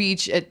go to the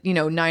beach at,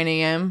 9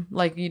 a.m.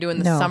 like you do in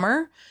the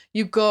summer.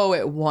 You go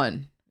at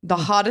 1. The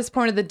hottest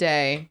point of the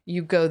day,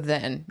 you go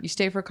then. You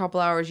stay for a couple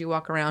hours, you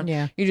walk around.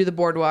 Yeah. You do the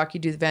boardwalk, you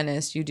do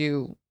Venice, you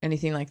do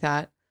anything like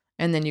that.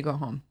 And then you go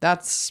home.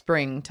 That's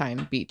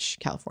springtime beach,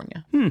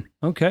 California.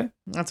 Okay.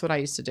 That's what I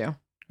used to do.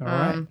 All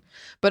right.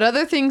 But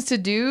other things to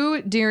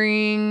do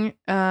during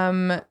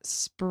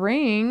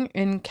spring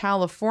in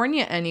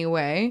California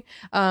anyway,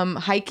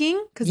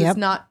 hiking, because it's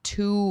not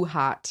too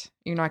hot.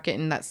 You're not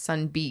getting that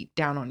sun beat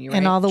down on you, right?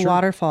 And all the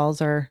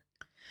waterfalls are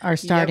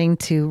starting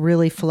to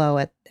really flow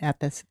at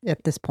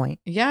this point.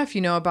 Yeah, if you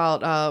know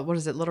about what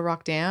is it, Little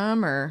Rock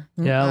Dam or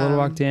Little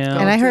Rock Dam.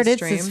 And I heard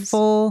it's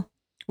full.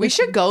 We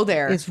should go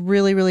there. It's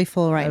really, really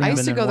full right now. I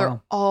used to go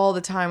there all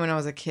the time when I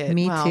was a kid.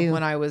 Me too.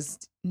 When I was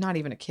not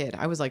even a kid.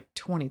 I was like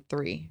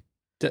 23.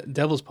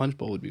 Devil's Punch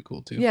Bowl would be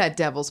cool too. Yeah,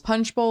 Devil's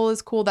Punch Bowl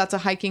is cool. That's a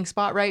hiking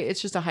spot, right?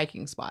 It's just a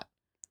hiking spot.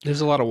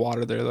 There's a lot of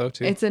water there though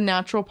too. It's a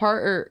natural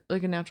park or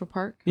like a natural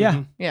park. Yeah.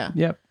 Mm-hmm. Yeah.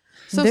 Yep.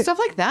 So stuff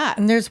like that.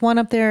 And there's one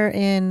up there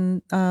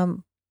in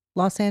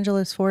Los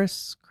Angeles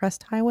Forest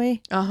Crest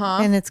Highway.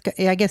 And it's,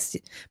 I guess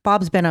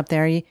Bob's been up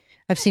there.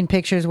 I've seen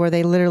pictures where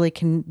they literally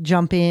can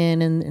jump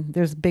in and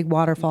there's big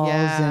waterfalls.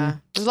 Yeah.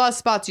 And there's a lot of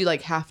spots you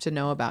like have to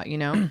know about,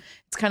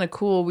 It's kind of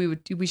cool.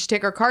 We should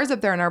take our cars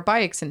up there and our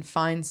bikes and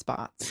find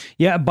spots.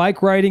 Yeah,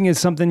 bike riding is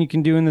something you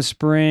can do in the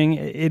spring.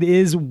 It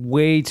is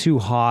way too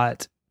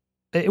hot.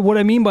 What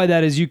I mean by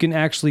that is you can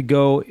actually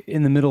go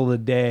in the middle of the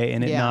day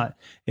and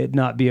it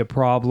not be a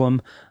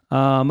problem.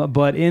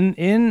 But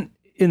in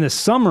the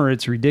summer,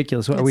 it's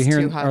ridiculous. Are we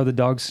hearing? Are the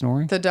dogs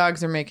snoring? The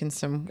dogs are making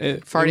some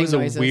farting noises. It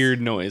was a weird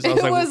noise.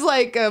 It was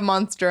like a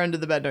monster under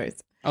the bed noise.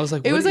 I was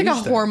like, it was like a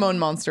hormone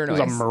monster noise.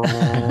 I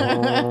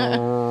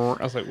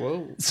was like,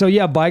 whoa. So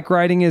yeah, bike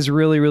riding is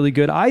really, really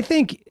good. I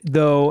think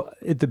though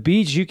at the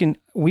beach,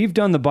 we've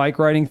done the bike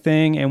riding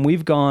thing and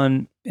we've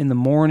gone in the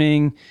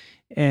morning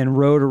and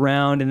rode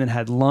around and then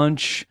had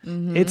lunch.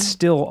 It's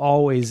still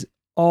always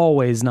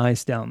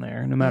nice down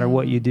there, no matter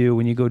what you do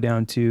when you go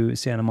down to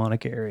Santa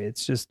Monica area.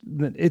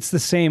 It's the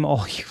same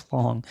all year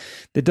long.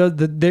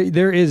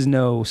 There is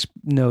no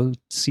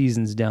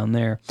seasons down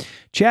there.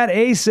 Chad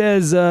A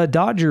says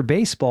Dodger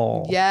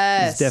baseball.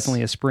 Yes, is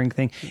definitely a spring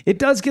thing. It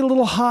does get a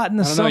little hot in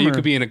the summer. You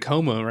could be in a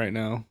coma right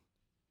now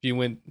if you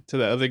went to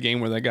the other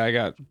game where that guy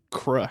got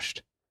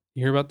crushed.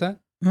 You hear about that?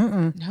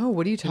 No,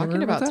 what are you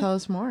talking about? Tell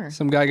us more.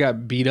 Some guy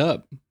got beat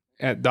up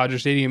at Dodger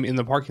Stadium in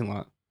the parking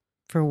lot.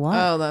 For what?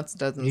 Oh, that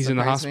doesn't. He's in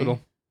the hospital.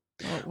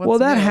 Well,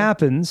 that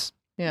happens.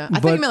 Yeah,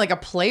 I thought you meant like a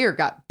player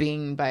got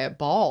binged by a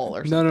ball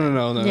or something.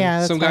 No.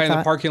 Yeah, some guy in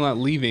the parking lot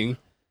leaving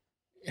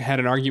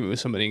had an argument with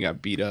somebody and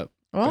got beat up.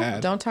 Well,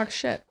 bad. Don't talk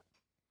shit,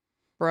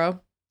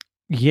 bro.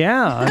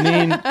 Yeah, I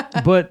mean,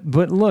 but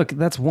look,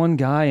 that's one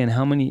guy in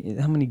how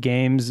many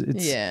games?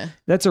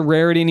 That's a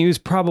rarity, and he was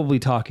probably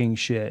talking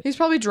shit. He's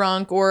probably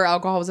drunk or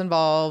alcohol was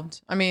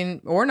involved. I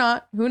mean, or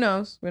not. Who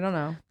knows? We don't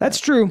know. That's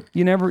true.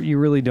 You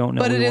really don't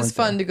know. But it is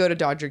fun to go to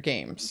Dodger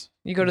games.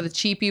 You go to the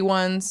cheapy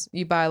ones.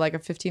 You buy like a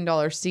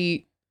 $15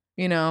 seat.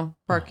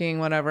 parking,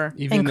 whatever.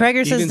 And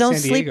Krager says, don't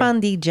San sleep Diego. on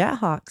the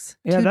Jethawks.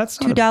 Yeah, that's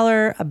not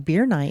 $2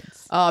 beer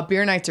nights.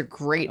 Beer nights are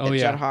great at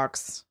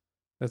Jethawks.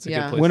 That's a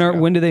Yeah. good place.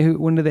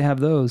 When do they have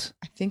those?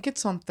 I think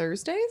it's on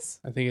Thursdays.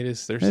 I think it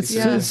is Thursday.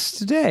 It's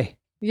today.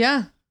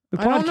 Yeah. The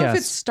I don't know if podcast.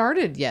 it's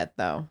started yet,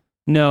 though.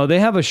 No, they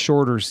have a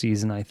shorter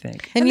season, I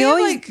think. And And you they have,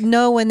 always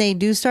know when they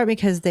do start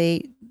because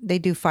they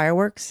do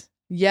fireworks.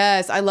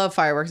 Yes, I love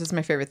fireworks. It's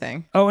my favorite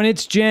thing. Oh, and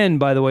it's Jen,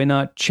 by the way,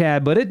 not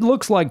Chad, but it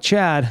looks like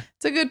Chad.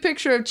 It's a good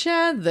picture of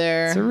Chad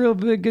there. It's a real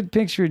good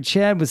picture of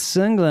Chad with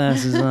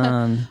sunglasses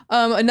on.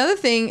 Another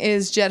thing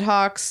is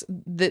Jethawks.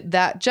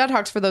 That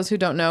Jethawks, for those who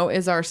don't know,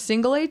 is our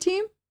single A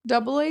team,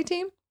 double A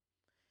team.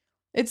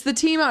 It's the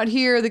team out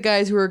here, the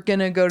guys who are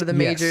gonna go to the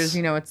majors.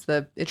 Yes.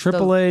 It's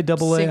Triple A,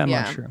 double A, I'm I'm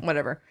not sure.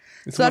 Whatever.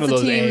 It's So one that's of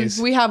the those team. A's.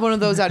 We have one of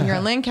those out here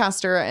in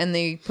Lancaster, and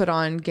they put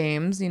on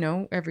games,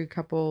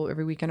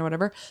 every weekend or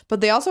whatever. But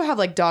they also have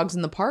like dogs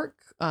in the park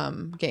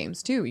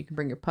games too. You can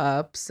bring your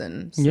pups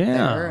and sit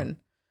there. And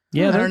I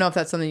don't know if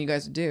that's something you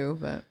guys would do,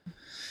 but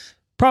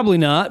Probably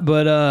not,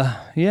 but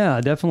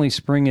definitely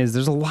spring is.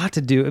 There's a lot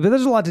to do. But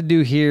there's a lot to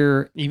do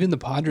here. Even the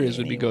Padres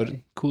would be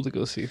cool to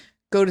go see.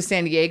 go to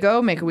San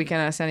Diego, make a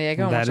weekend out of San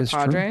Diego, and That watch the is true.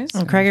 Padres.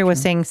 And Krager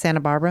was saying Santa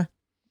Barbara.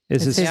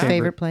 It's It's his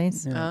favorite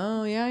place. Yeah.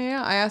 Oh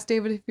yeah. I asked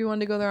David if he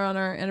wanted to go there on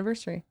our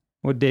anniversary.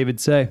 What'd David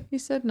say? He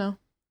said no.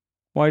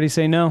 Why did he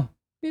say no?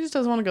 He just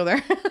doesn't want to go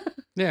there.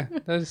 Yeah,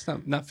 that's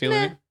not feeling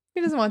Nah. it.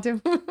 He doesn't want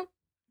to.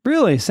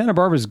 Really? Santa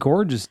Barbara's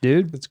gorgeous,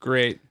 dude. It's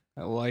great.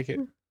 I like it.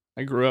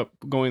 I grew up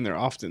going there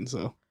often,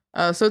 so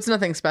Oh, so it's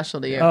nothing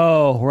special to you.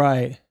 Oh,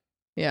 right.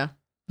 Yeah.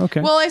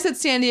 Okay. Well, I said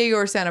San Diego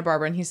or Santa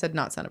Barbara, and he said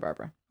not Santa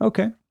Barbara.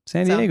 Okay.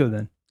 San So- Diego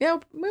then. Yeah,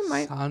 we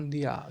might. San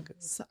Diego.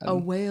 A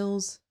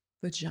whale's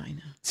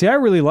vagina. See, I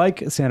really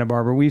like Santa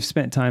Barbara. We've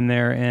spent time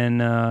there,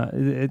 and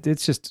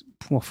it's just,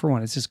 well, for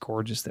one, it's just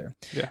gorgeous there.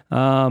 Yeah.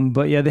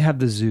 But yeah, they have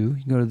the zoo.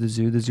 You can go to the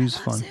zoo. The zoo's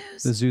fun.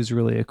 zoos. The zoo's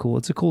really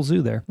it's a cool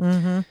zoo there.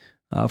 Mm-hmm.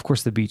 Of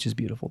course, the beach is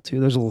beautiful too.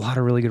 There's a lot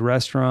of really good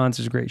restaurants.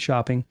 There's great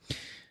shopping.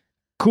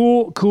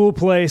 Cool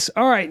place.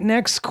 All right,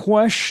 next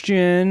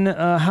question.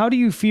 How do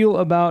you feel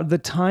about the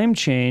time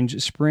change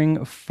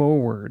spring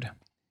forward?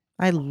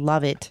 I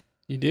love it.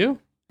 You do?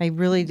 I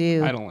really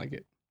do. I don't like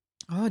it.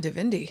 Oh,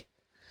 Divinity.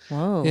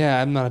 Whoa.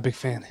 Yeah, I'm not a big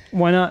fan.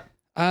 Why not?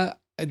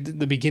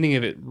 The beginning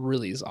of it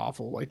really is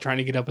awful. Like trying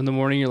to get up in the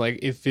morning, you're like,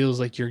 it feels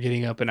like you're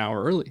getting up an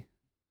hour early.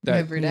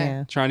 Every day.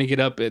 Yeah. Trying to get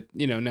up at,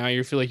 now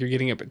you feel like you're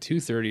getting up at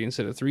 2:30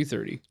 instead of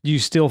 3:30. Do you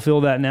still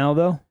feel that now,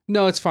 though?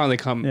 No, it's finally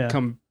come Yeah.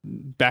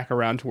 back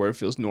around to where it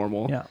feels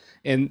normal. Yeah.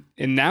 And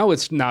now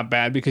it's not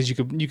bad because you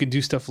could do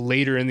stuff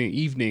later in the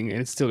evening and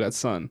it's still got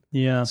sun.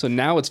 Yeah. So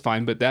now it's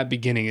fine, but that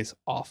beginning is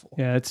awful.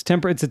 Yeah, it's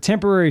a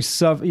temporary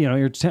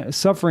you're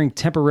suffering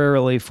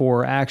temporarily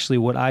for actually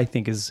what I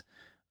think is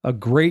a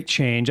great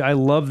change. I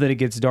love that it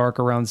gets dark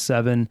around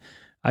 7.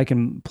 I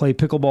can play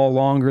pickleball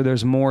longer.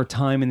 There's more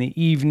time in the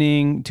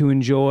evening to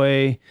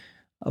enjoy.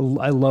 I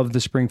love the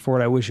spring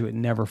forward. I wish it would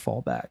never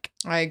fall back.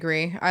 I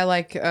agree. I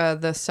like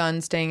the sun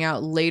staying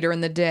out later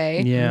in the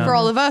day. Yeah. For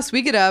all of us,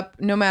 we get up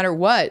no matter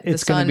what.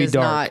 It's the gonna sun be is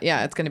dark. not.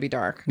 Yeah, it's going to be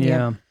dark.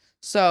 Yeah.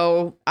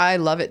 So I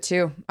love it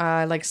too.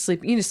 I like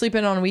sleep. Sleep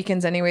in on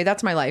weekends anyway.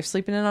 That's my life.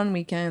 Sleeping in on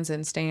weekends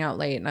and staying out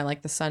late. And I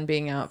like the sun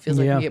being out. Feels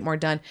like Yeah. you get more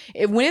done.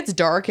 When it's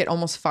dark at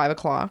almost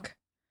 5:00,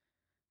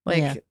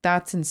 Yeah.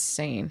 that's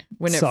insane.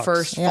 When Sucks. it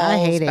first Yeah, I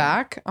falls hate it.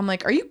 back, I'm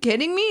like, are you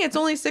kidding me? It's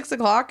only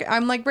 6:00.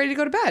 I'm like ready to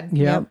go to bed.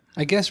 Yeah.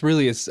 I guess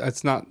really it's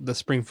not the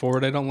spring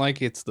forward I don't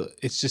like. It's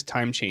just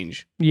time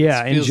change.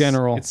 Yeah. It In feels-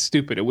 general. It's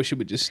stupid. I wish it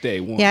would just stay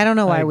one. Yeah, I don't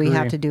know I why we agree.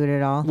 have to do it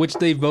at all. Which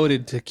they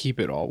voted to keep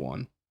it all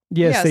one.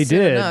 Yes, Yeah, they soon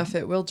did. enough,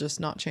 it will just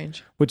not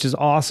change. Which is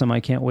awesome.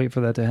 I can't wait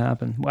for that to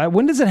happen.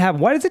 When does it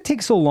happen? Why does it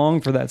take so long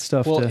for that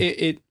stuff Well,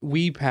 to...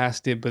 we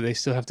passed it, but they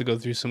still have to go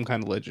through some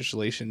kind of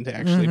legislation to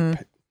actually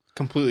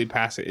completely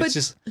pass it. But-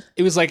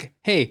 It was like,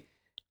 hey,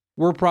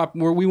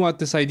 we want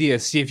this idea.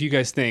 See if you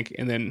guys think,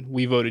 and then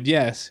we voted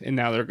yes, and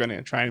now they're going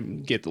to try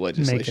and get the make it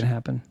legislation.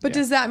 happen? But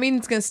does that mean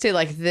it's going to stay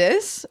like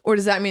this, or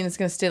does that mean it's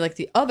going to stay like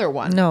the other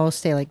one? No,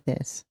 stay like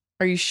this.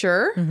 Are you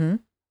sure? Mm-hmm.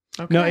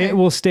 Okay. No, it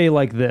will stay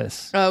like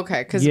this. Okay,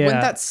 because Yeah.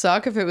 wouldn't that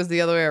suck if it was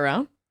the other way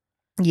around?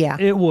 Yeah.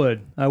 It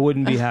would. I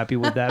wouldn't be happy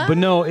with that. But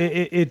no,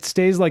 it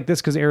stays like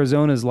this because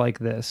Arizona's like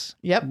this.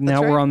 Yep. That's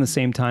Now right. we're on the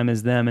same time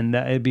as them, and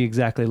it'd be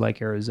exactly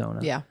like Arizona.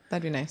 Yeah,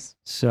 that'd be nice.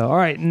 So, all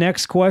right.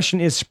 Next question: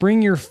 is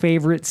spring your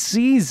favorite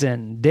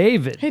season,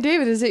 David? Hey,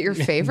 David, is it your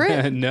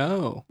favorite?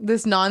 No,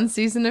 This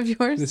non-season of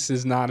yours? this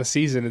is not a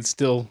season. It's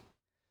still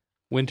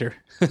winter.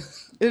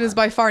 It is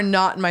by far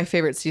not my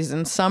favorite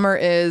season. Summer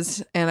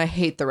is, and I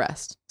hate the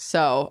rest.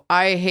 So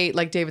I hate,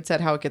 like David said,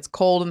 how it gets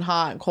cold and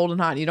hot.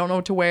 And you don't know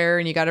what to wear,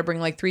 and you got to bring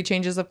like 3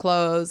 changes of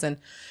clothes, and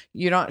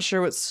you're not sure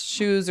what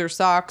shoes or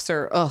socks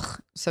or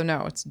ugh. So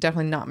no, it's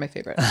definitely not my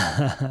favorite.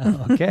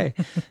 Okay,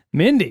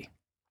 Mindy.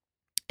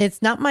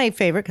 It's not my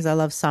favorite because I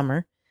love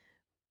summer,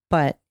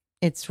 but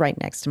it's right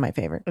next to my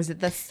favorite. Is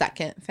it the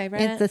second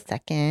favorite? It's the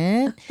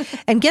second.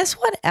 And guess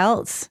what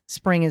else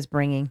spring is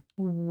bringing?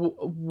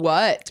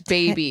 What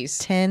babies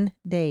 10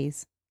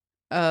 days.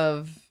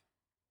 of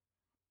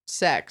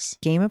sex.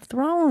 Game of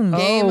Thrones.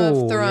 Game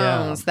Oh, of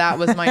Thrones. yeah. That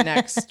was my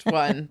next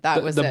one.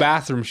 That was the it.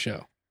 bathroom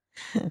show.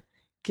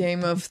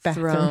 Game of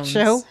Bathroom Thrones.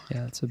 show.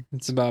 Yeah,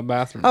 It's about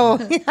bathroom. Oh,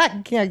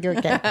 yeah, okay.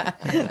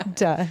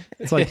 Duh.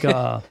 it's like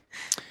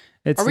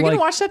it's Are we like, gonna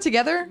watch that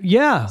together?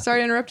 Yeah. Sorry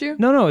to interrupt you.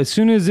 No. As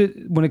soon as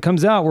when it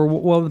comes out,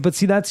 but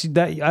see that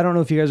I don't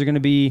know if you guys are going to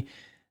be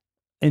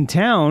in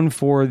town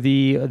for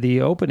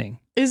the opening.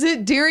 Is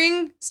it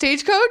during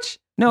Stagecoach?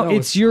 No, No,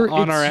 it's it's your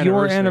on our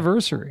your anniversary.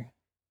 anniversary.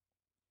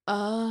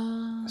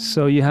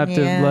 So you have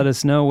to Yeah. let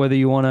us know whether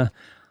you want to,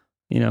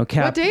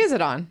 What day is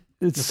it on?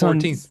 It's The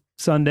 14th.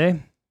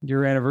 Sunday.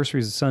 Your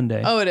anniversary is a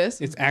Sunday. Oh, it is.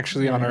 It's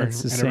actually Yeah, on our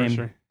it's the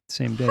anniversary.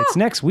 same day. It's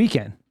next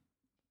weekend.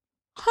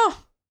 Huh.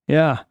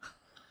 Yeah.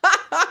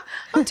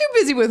 I'm too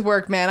busy with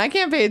work, man. I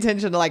can't pay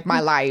attention to like my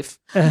life.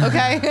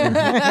 Okay.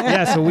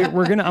 Yeah, so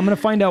I'm gonna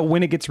find out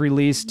when it gets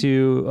released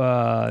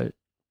to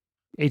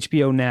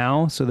HBO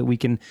Now so that we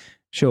can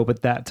show up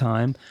at that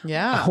time. I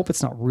Yeah. hope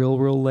it's not real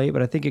late,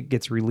 but I think it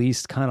gets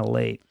released kind of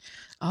late.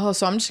 Oh,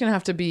 so I'm just gonna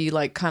have to be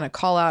like kind of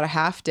call out a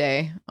half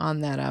day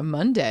on that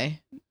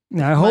Monday.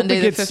 Now, I hope Monday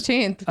it the gets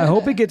 15th. I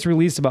hope it gets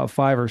released about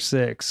 5 or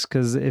 6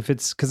 because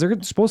they're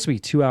supposed to be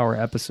 2-hour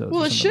episodes.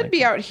 Well, or it something should like be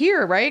that. out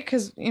here, right?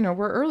 Because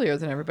we're earlier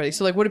than everybody.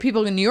 So like, what are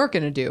people in New York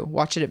gonna do?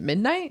 Watch it at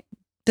midnight?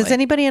 Does Like-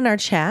 anybody in our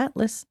chat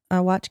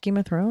watch Game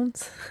of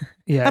Thrones?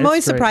 Yeah, I'm it's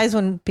always great. surprised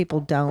when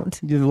people don't.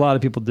 A lot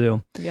of people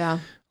do. Yeah.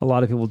 A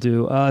lot of people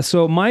do.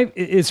 So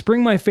is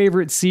spring my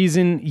favorite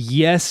season?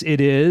 Yes,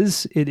 it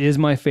is. It is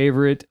my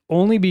favorite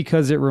only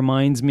because it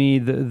reminds me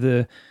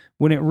the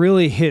when it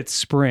really hits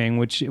spring,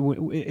 which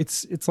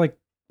it's like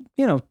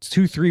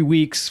 2-3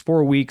 weeks,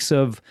 4 weeks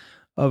of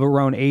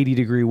around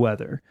 80-degree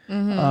weather.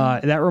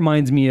 Mm-hmm. That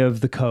reminds me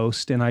of the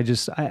coast, and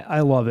I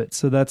love it.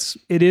 So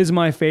it is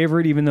my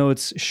favorite, even though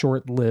it's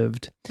short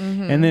lived.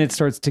 Mm-hmm. And then it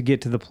starts to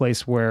get to the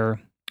place where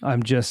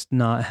I'm just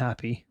not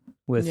happy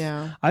with.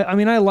 Yeah. I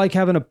mean, I like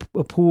having a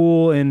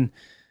pool, and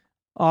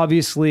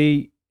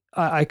obviously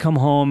I come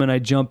home and I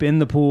jump in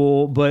the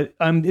pool, but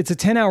it's a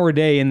 10-hour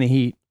day in the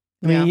heat.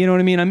 I mean, Yeah. you know what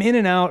I mean? I'm in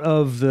and out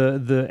of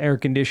the air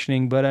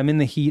conditioning, but I'm in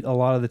the heat a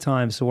lot of the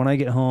time. So when I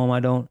get home, I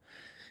don't.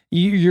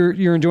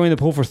 You're enjoying the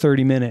pool for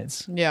 30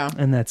 minutes, Yeah.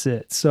 and that's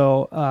it.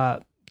 So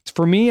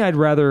for me, I'd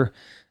rather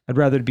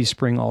it be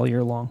spring all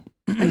year long.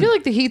 I feel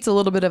like the heat's a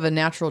little bit of a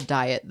natural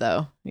diet,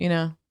 though. You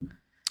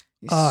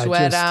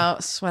sweat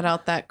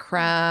out that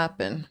crap,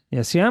 and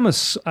Yeah, see,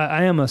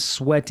 I am a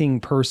sweating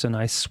person.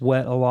 I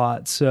sweat a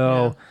lot,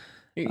 so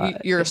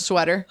you're a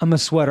sweater. I'm a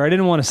sweater. I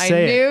didn't want to I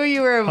say it. knew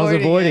you were I was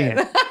avoiding avoiding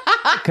it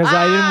because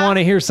I didn't want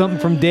to hear something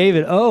from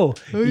David. Oh,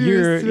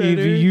 you're a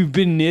sweater. you've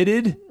been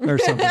knitted or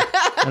something.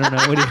 I don't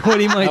know what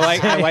he might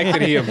say. I like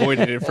that he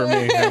avoided it for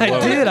me. I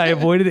love did. it. I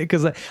avoided it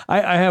because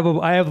I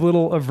have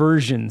little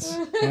aversions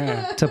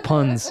Yeah. to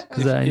puns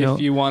because I know.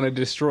 If you want to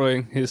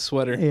destroy his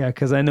sweater. Yeah,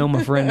 because I know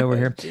my friend over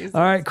here.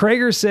 All right,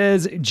 Krager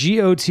says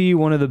GOT,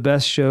 one of the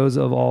best shows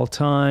of all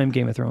time.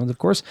 Game of Thrones, of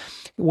course.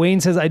 Wayne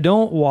says I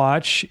don't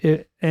watch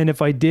it, and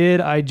if I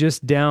did, I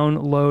just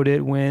download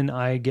it when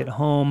I get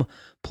home.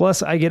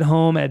 Plus, I get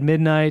home at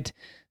midnight,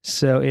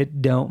 so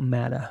it don't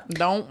matter.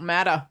 Don't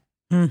matter.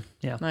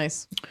 Yeah,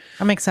 Nice.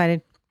 I'm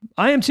excited.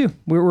 I am too.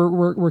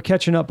 We're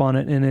catching up on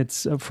it, and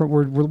it's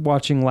we're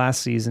watching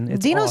last season.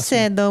 It's Dino awesome.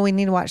 said though we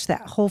need to watch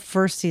that whole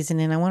first season,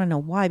 and I want to know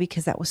why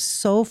because that was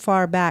so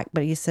far back.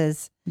 But he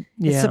says it's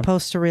Yeah.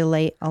 supposed to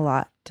relate a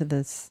lot to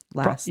this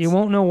last. You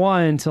won't know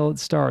why until it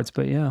starts,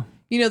 but yeah.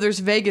 There's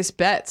Vegas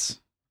bets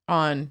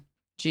on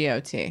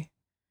GOT.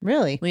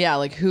 Really? Yeah,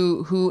 like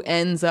who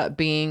ends up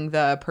being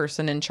the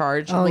person in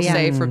charge. Oh, We'll yeah.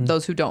 say for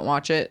those who don't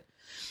watch it,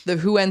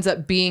 who ends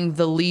up being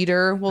the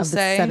leader. We'll Of the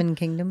say Seven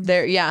Kingdoms.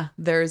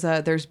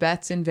 there's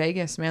bets in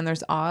Vegas, man.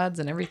 There's odds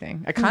and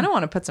everything. I kind of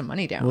want to put some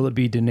money down. Will it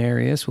be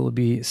Daenerys? Will it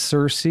be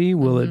Cersei?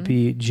 Will it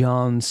be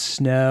Jon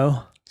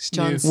Snow?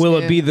 Jon Will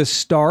it Snow. be the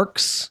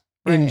Starks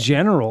in Right.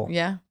 general?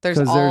 Yeah, there's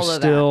Because all there's of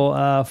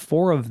still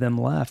 4 of them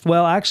left.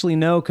 Well, actually,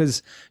 no,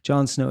 because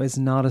Jon Snow is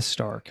not a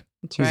Stark.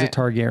 That's He's right. a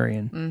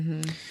Targaryen.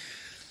 Mm-hmm.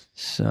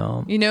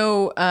 So You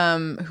know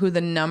who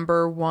the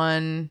number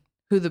one,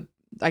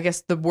 I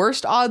guess the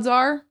worst odds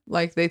are,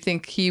 like they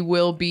think he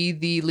will be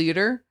the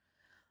leader,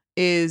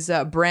 is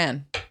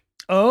Bran.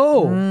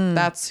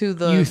 That's who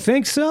you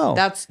think so?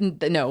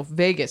 no,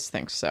 Vegas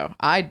thinks so.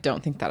 I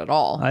don't think that at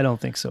all. I don't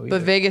think so either.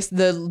 But Vegas,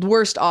 the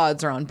worst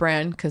odds are on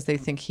Bran because they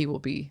think he will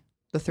be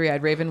the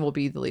Three-Eyed Raven will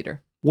be the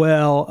leader.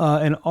 Well,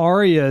 and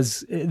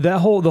Arya's the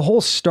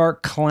whole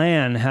Stark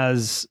clan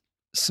has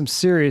some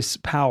serious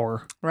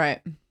power.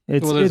 Right.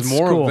 It's There's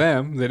more cool. of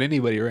them than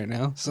anybody right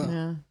now. So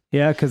Yeah.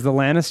 Yeah, because the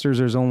Lannisters,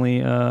 there's only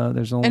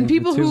And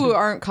people the two. who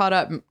aren't caught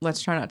up,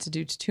 let's try not to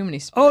do too many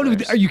Oh,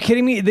 spoilers. are you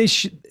kidding me? They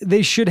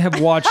should have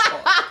watched.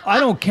 I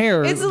don't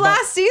care. It's the about-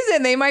 last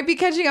season. They might be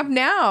catching up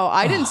now.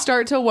 I didn't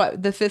start till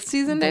what, the 5th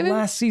season, The David?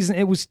 last season,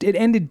 it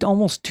ended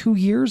almost 2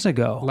 years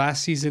ago.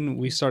 last season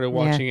we started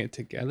watching it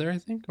together, I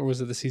think, or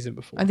was it the season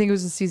before? I think it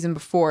was the season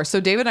before.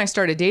 So David and I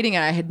started dating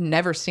and I had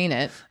never seen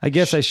it. I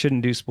guess I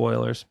shouldn't do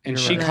spoilers. and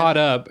You're she right. caught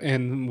up,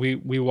 and we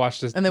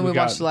watched this, And then we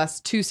got- watched the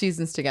last 2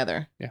 seasons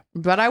together. Yeah.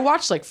 But I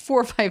watched like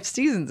 4 or 5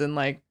 seasons in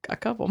like a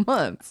couple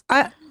months.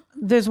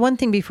 There's one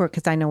thing before,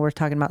 because I know we're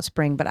talking about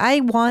spring, but I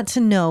want to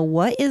know,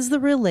 what is the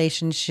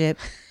relationship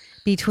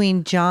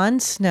between Jon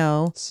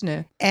Snow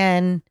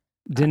and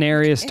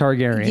Daenerys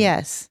Targaryen?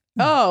 Yes.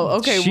 Oh,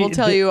 okay. We'll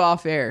tell you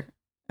off air.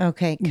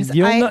 Okay, because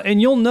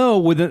you'll know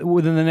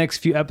within the next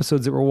few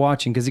episodes that we're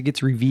watching, because it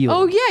gets revealed.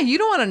 Oh yeah, you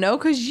don't want to know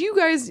because you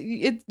guys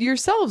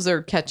yourselves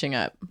are catching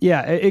up.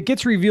 Yeah, it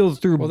gets revealed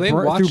through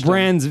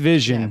Bran's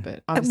vision.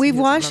 Yeah, we've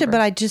watched it,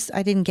 but I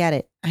didn't get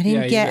it. I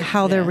didn't get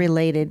how they're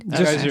related.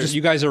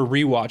 You guys are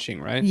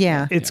rewatching, right?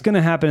 Yeah, it's going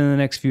to happen in the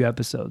next few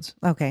episodes.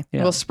 Okay.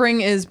 Yeah. Well,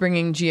 spring is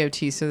bringing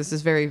GOT, so this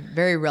is very,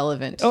 very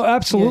relevant. Oh,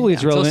 absolutely,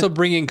 it's relevant. It's also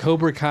bringing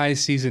Cobra Kai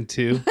season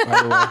 2.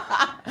 By the way.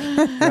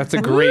 That's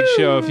a great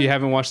show. If you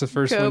haven't watched the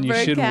first one, you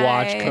should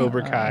watch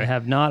Cobra Kai. I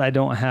have not. I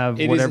don't have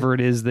whatever it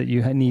is that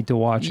you need to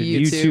watch it.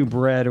 YouTube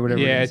Red or whatever.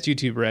 Yeah, it's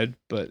YouTube Red,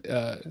 but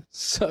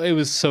so it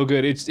was so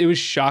good. It was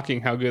shocking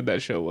how good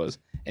that show was,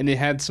 and it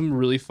had some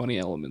really funny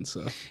elements.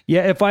 So.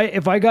 Yeah, if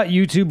I got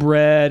YouTube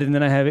Red and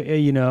then I have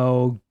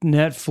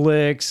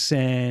Netflix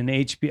and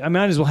HBO, I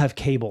might as well have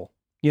cable.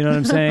 You know what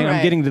I'm saying? Right.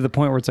 I'm getting to the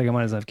point where it's like I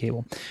might as well have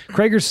cable.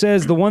 Krager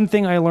says the one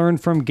thing I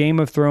learned from Game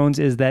of Thrones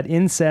is that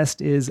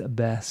incest is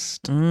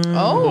best.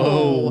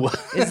 Oh,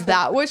 is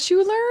that what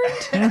you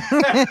learned?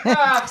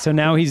 So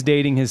now he's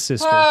dating his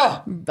sister.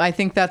 I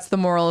think that's the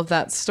moral of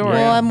that story.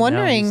 Well, I'm Now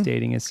wondering. he's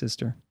dating his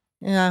sister.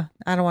 Yeah,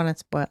 I don't want to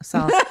spoil.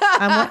 So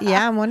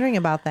I'm wondering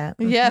about that.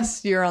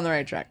 Yes, you're on the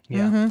right track.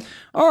 Yeah.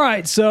 All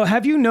right. So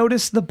have you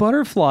noticed the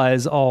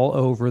butterflies all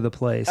over the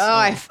place? Oh,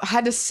 I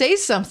had to say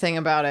something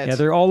about it. Yeah,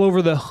 they're all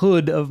over the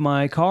hood of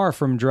my car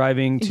from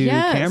driving to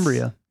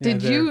Cambria.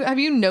 Have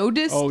you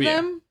noticed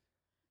them?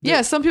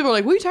 Yeah, some people are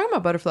like, what are you talking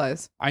about,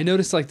 butterflies? I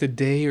noticed like the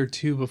day or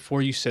two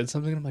before you said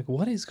something, I'm like,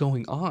 what is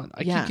going on?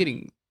 I keep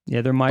getting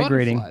they're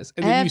migrating. Butterflies.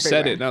 And then you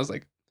said it, and I was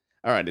like,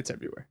 all right, it's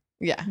everywhere.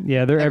 Yeah.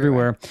 Yeah, they're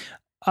everywhere.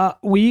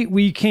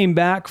 We came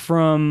back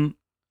from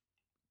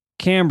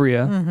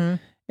Cambria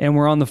and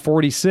we're on the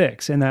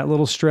 46, and that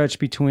little stretch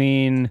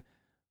between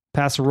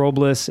Paso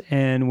Robles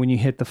and when you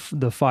hit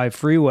the 5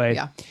 freeway.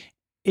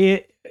 Yeah.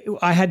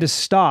 I had to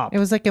stop. It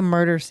was like a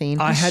murder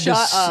scene. I had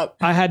Shut up.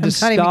 I had to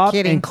stop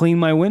and clean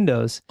my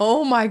windows.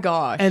 Oh my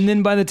gosh. And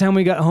then by the time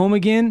we got home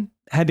again,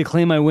 had to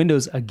clean my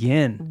windows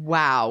again.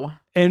 Wow.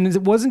 And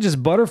it wasn't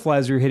just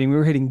butterflies we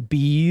were hitting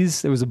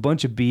bees. There was a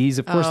bunch of bees.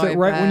 Of course,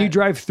 when you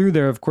drive through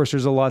there, of course,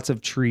 there's lots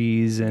of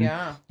trees and,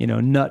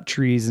 nut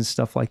trees and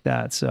stuff like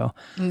that. So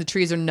and the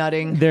trees are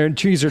nutting. Their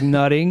trees are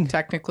nutting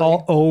technically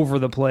all over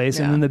the place.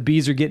 And then the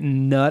bees are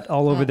getting nut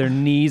all over their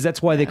knees.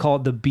 That's why they call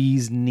it the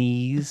bee's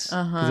knees,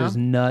 because there's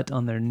nut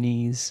on their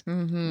knees.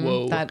 Mm-hmm.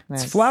 Whoa.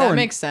 It's flower. That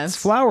makes sense.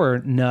 It's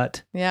flower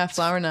nut. Yeah,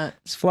 flower nut.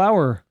 It's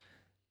flower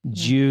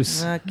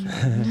juice. Okay.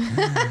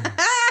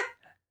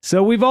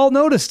 So we've all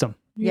noticed them.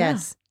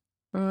 Yes.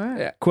 All right.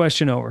 Yeah.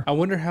 Question over. I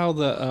wonder how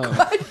the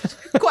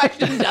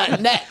Question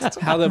done. Next.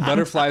 how the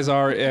butterflies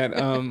are at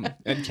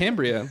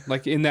Cambria.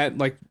 Like in that,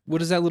 like,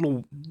 what is that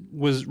little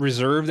was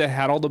reserve that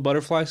had all the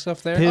butterfly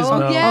stuff there?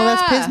 Pismo. Oh, yeah. Oh,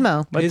 that's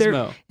Pismo. But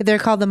Pismo. They're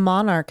called the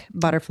monarch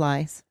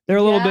butterflies. they're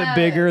a little bit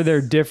bigger. Yes.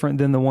 They're different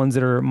than the ones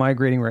that are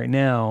migrating right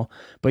now.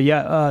 But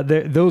yeah,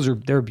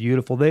 they're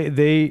beautiful. They're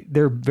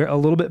a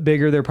little bit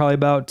bigger. They're probably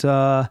about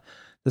the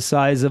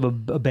size of a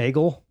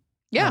bagel.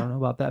 Yeah. I don't know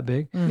about that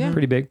big. Yeah.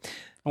 Pretty big.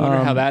 I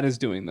wonder how that is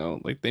doing though.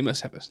 Like they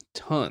must have a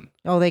ton.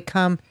 Oh, they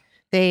come.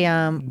 They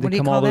what do you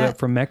come call all the way that? up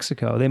from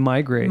Mexico. They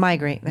migrate.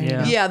 Migrate. There you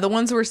Yeah. go. Yeah, the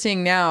ones we're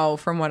seeing now,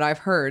 from what I've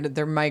heard,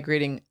 they're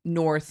migrating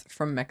north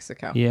from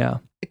Mexico. Yeah.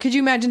 Could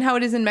you imagine how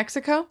it is in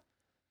Mexico?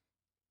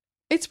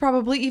 It's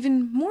probably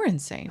even more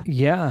insane.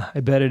 Yeah, I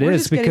bet it We're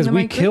is just getting because the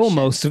we kill migration.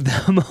 most of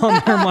them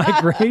on their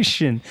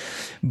migration.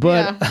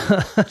 But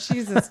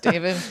Jesus,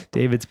 David.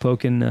 David's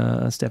poking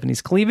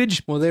Stephanie's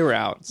cleavage. Well, they were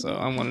out, so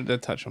I wanted to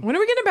touch them. When are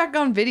we getting back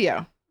on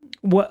video?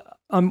 What?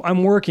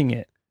 I'm working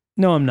it.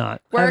 No, I'm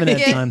not. I haven't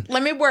had time.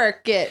 Let me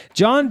work it.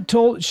 John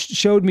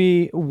showed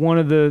me one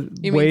of the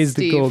You mean ways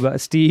to go Steve.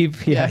 about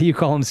Steve. Yeah, you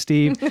call him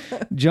Steve.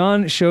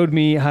 John showed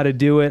me how to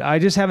do it. I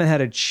just haven't had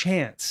a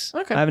chance.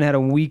 Okay. I haven't had a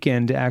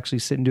weekend to actually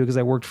sit and do it because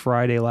I worked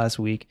Friday last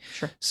week.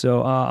 Sure.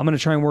 So I'm going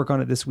to try and work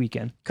on it this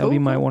weekend. That'll be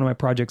Cool. one of my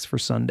projects for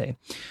Sunday.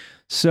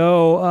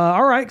 So,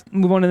 all right,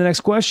 move on to the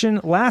next question.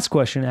 Last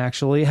question,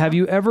 actually. Have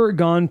you ever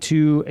gone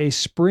to a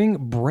spring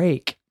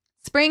break?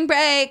 Spring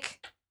break.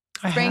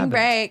 I Spring haven't.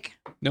 break.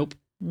 Nope.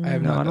 I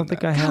have No, not. I don't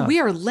think I God, have. we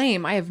are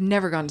lame. I have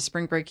never gone to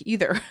spring break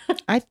either.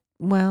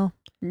 Well,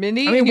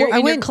 Mindy, I mean, in your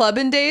I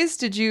clubbing days,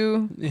 did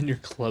you in your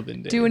club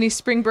in do any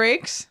spring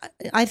breaks?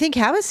 I think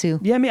Havasu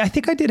Yeah, I mean, I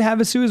think I did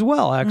Havasu as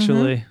well,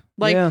 actually.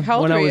 Like, yeah,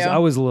 how old when were you? I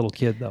was a little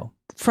kid, though.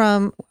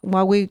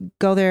 we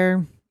go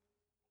there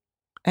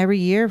every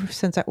year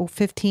since I was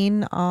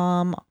 15.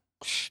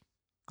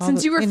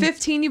 Since you were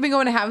 15, you've been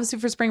going to Havasu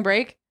for spring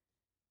break?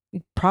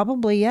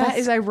 Probably, yes. That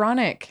is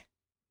ironic.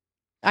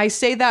 I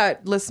say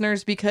that,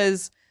 listeners,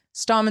 because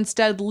Stom and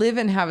Stead live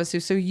in Havasu.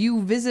 So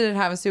you visited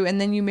Havasu and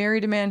then you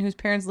married a man whose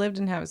parents lived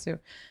in Havasu.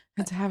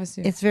 That's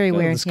Havasu. It's very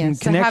weird. there's Yes.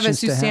 It's a connections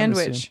Havasu to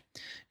sandwich.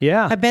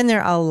 Yeah. I've been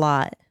there a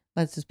lot.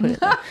 Let's just put it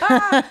there.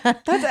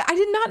 I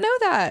did not know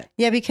that.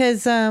 Yeah,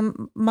 because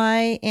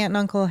my aunt and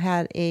uncle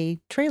had a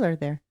trailer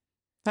there.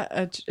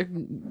 A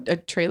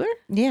trailer?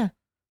 Yeah.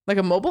 Like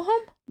a mobile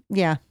home?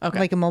 Yeah. Okay.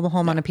 Like a mobile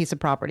home on a piece of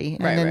property.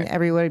 And then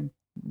everyone would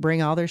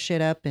bring all their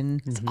shit up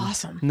and It's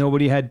awesome.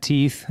 Nobody had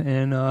teeth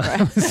and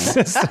it was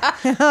just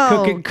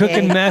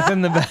cooking meth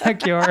in the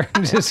backyard.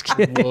 Just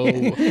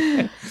kidding.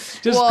 Whoa.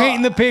 Just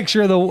painting the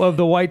picture of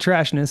the white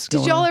trashness.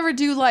 Did y'all ever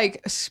do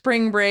like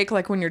spring break,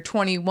 like when you're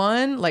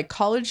 21, like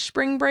college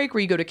spring break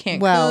where you go to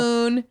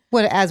Cancun?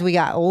 Well, as we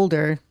got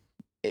older,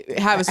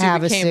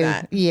 Havasu became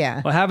that.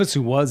 Yeah. Well,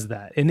 Havasu was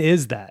that and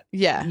is that.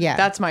 Yeah. Yeah.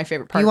 That's my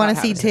favorite part. You want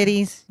to see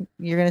Havasu. titties?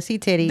 You're going to see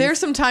titties. There's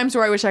some times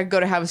where I wish I could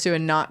go to Havasu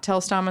and not tell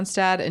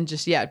Stammenstad and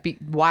just, be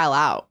while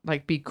out,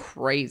 like be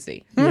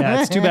crazy. Yeah,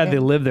 it's too bad they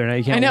live there now.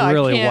 You can't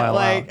really while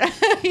out.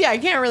 Yeah, I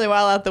can't really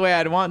while out the way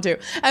I'd want to.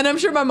 And I'm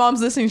sure my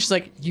mom's listening. She's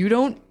like, you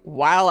don't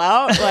while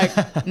out?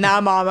 Like, nah,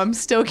 Mom, I'm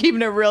still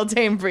keeping it real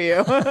tame for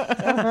you.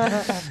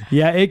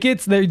 Yeah, it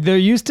gets there. There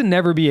used to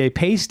never be a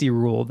pasty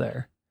rule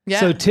there. Yeah.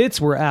 So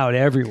tits were out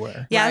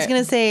everywhere. Yeah, I was going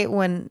to say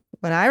when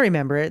I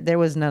remember it, there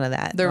was none of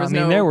that. There was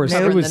there was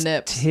the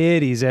nips.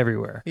 titties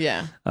everywhere.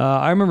 Yeah.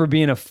 I remember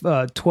being a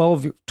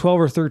 12 or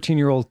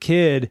 13-year-old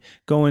kid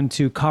going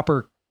to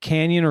Copper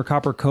Canyon or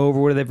Copper Cove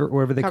or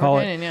whatever they call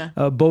Canyon,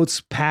 it.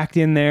 Boats packed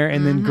in there,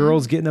 and then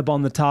girls getting up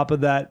on the top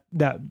of that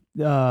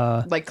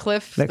like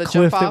cliff, that the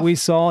cliff jump that off. we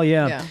saw.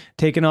 Yeah,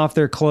 taking off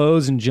their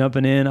clothes and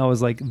jumping in. I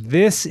was like,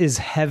 this is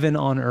heaven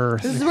on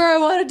earth. This is where I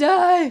want to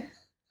die.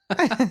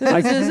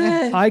 This is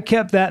it. I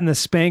kept that in the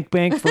spank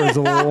bank for as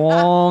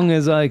long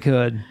as I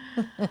could.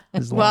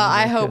 Well,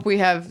 I hope we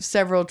have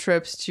several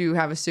trips to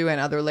Havasu and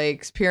other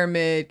lakes,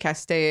 Pyramid,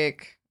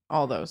 Castaic,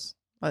 all those.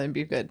 I think it'd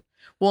be good.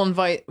 We'll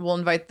invite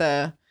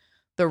the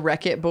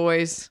Wreck-It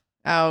boys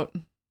out.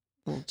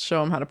 We'll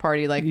show them how to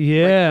party like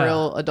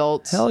real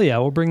adults. Hell yeah,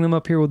 we'll bring them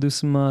up here. We'll do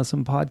some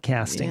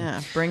podcasting.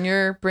 Yeah,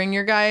 bring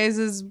your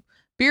guys'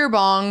 beer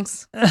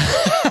bongs.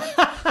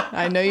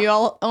 I know you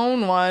all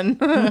own one.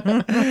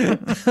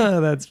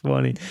 That's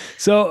funny.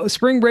 So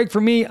spring break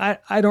for me,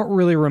 I don't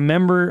really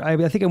remember.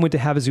 I think I went to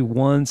Havasu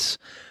once,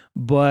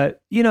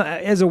 but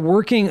as a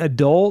working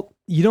adult,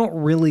 you don't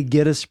really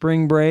get a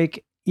spring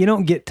break. You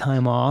don't get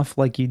time off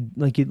like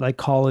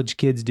college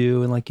kids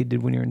do and like you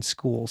did when you're in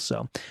school.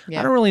 So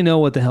I don't really know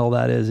what the hell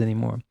that is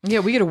anymore. Yeah,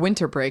 we get a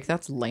winter break.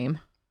 That's lame.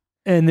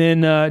 And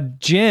then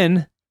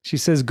Jen, she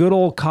says, good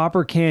old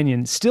Copper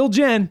Canyon. Still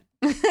Jen.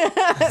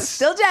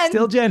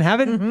 Still Jen.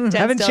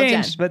 Haven't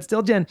changed, but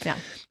still Jen. Yeah. All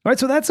right,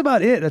 so that's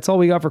about it. That's all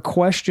we got for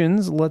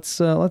questions.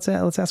 Let's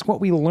ask what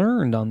we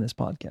learned on this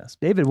podcast.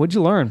 David, what'd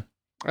you learn?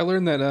 I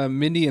learned that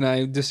Mindy and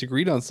I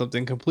disagreed on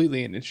something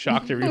completely, and it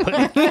shocked everybody.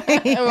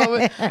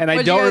 And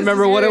I don't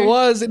remember what it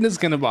was, and it's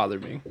gonna bother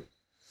me.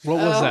 What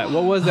was that?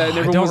 What was that? And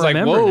everyone was like,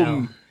 "Whoa,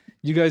 now.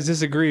 You guys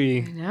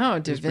disagree." No,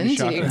 Da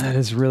Vinci. That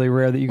is really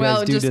rare that you guys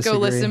do disagree. Well,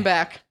 just go listen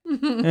back.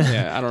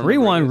 Yeah, I don't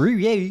rewind.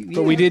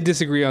 But we did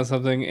disagree on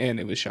something, and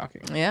it was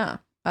shocking. Yeah.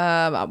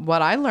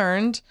 What I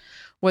learned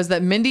was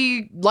that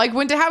Mindy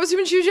went to Havasu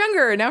when she was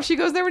younger, and now she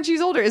goes there when she's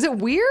older. Is it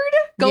weird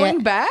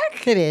going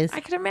back? It is. I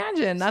can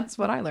imagine. That's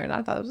what I learned.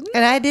 I thought it was nice.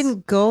 And I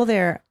didn't go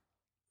there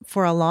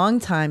for a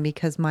long time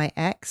because my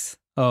ex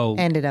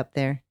ended up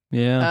there.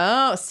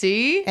 Yeah. Oh,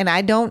 see? And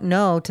I don't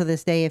know to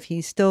this day if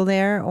he's still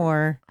there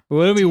or...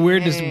 Wouldn't it be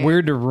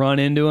weird to run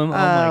into him? Oh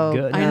my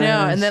goodness. I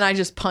know. And then I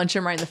just punch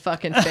him right in the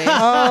fucking face.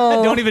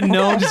 I don't even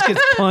know him, just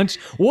gets punched.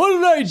 What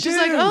did I do? She's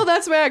like, oh,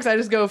 that's my ex. I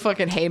just go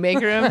fucking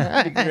haymaker him.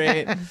 That'd be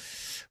great.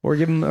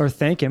 Or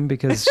thank him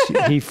because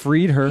he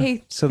freed her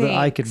so that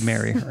I could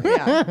marry her.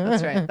 Yeah,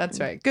 that's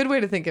right. Good way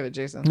to think of it,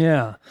 Jason.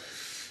 Yeah.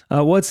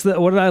 What did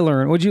I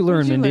learn? What'd you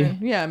learn, Mindy?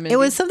 Yeah, Mindy. It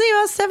was something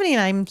about 70,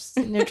 and I'm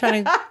sitting there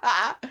trying to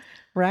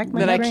rack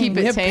my brain. I keep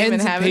We it have tame pens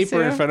and have and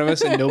paper in front of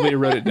us, and nobody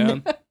wrote it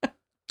down.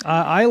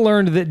 I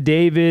learned that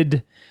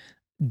David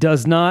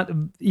does not,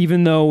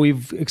 even though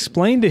we've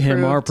explained to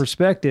him our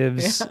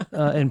perspectives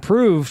and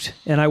proved,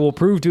 and I will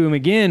prove to him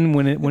again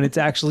when it's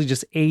actually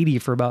just 80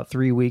 for about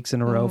 3 weeks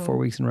in a row, 4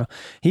 weeks in a row.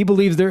 He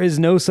believes there is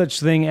no such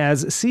thing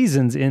as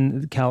seasons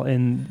in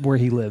where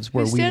he lives,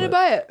 where He's we live. standing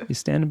by it. He's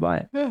standing by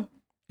it. Yeah.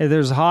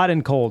 There's hot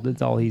and cold.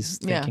 That's all he's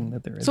thinking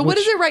that there is. So what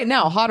is it right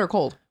now? Hot or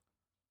cold?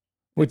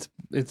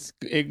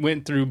 It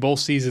went through both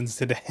seasons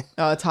today.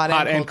 Oh, it's hot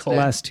and cold.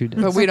 Last 2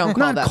 days. But we don't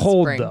call not that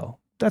cold spring. though.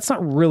 That's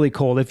not really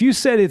cold. If you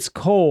said it's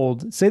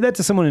cold, say that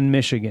to someone in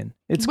Michigan.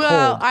 It's cold.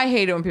 Well, I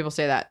hate it when people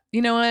say that.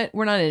 You know what?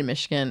 We're not in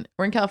Michigan.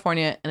 We're in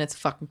California, and it's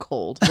fucking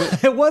cold.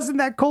 It wasn't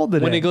that cold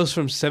today. When it goes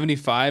from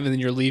 75 and then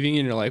you're leaving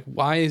and you're like,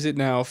 why is it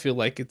now feel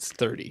like it's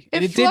 30?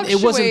 It It wasn't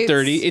fluctuates.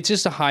 30. It's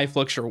just a high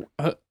fluctuation.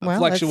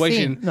 let's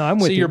see. No, I'm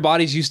with so you. your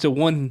body's used to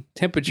one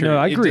temperature. No,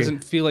 I agree. It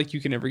doesn't feel like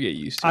you can ever get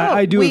used to it.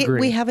 I do agree.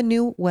 We have a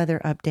new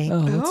weather update. There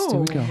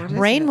we go. what is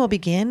Rain it? will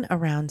begin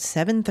around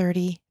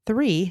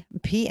 7:33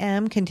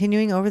 p.m.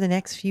 Continuing over the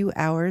next few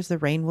hours, the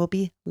rain will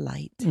be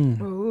light.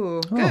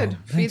 Ooh, good.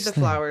 Feed the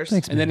flowers.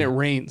 Thanks, And then it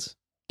rains.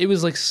 It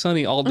was like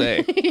sunny all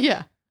day.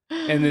 Yeah.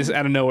 And this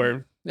out of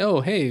nowhere,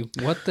 Oh, hey,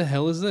 what the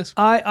hell is this?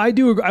 I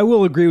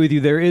will agree with you.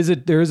 There is a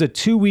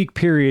 2-week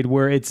period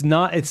where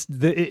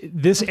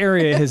this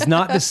area has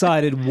not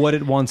decided what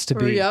it wants to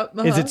be. Yep,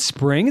 Is it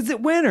spring? Is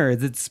it winter?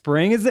 Is it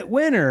spring? Is it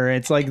winter?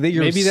 It's like that.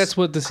 Maybe that's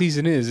what the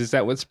season is. Is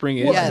that what spring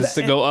is? Yes. It's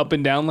to go up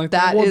and down like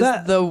that?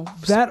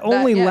 That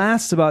only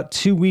lasts about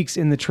 2 weeks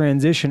in the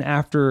transition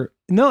after.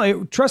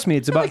 No, trust me,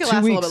 it's about 2 it lasts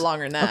weeks. a little bit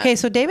longer than that. Okay,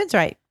 so David's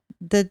right.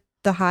 The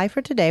high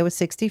for today was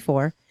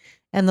 64,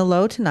 and the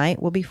low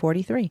tonight will be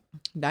 43.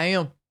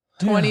 Damn.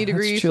 20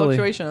 degree chilly.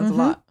 fluctuation. That's a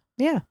lot.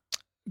 Yeah.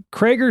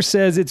 Krager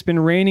says it's been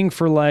raining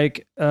for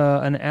like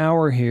an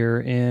hour here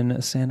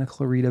in Santa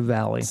Clarita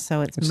Valley.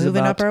 So it's which is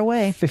moving about up our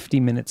way. 50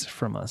 minutes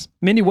from us.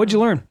 Mindy, what'd you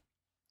learn?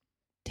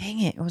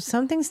 Dang it. It was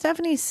something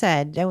Stephanie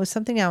said. It was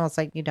something I was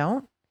like, you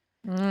don't?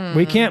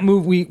 We can't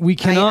move. We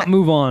cannot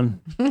move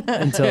on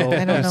until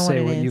I don't you know say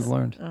what what it you've is.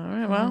 learned. All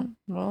right. Well,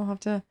 we'll have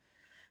to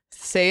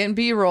say it in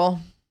B-roll.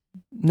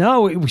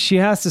 No, she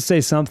has to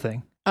say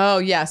something. Oh,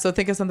 yeah. So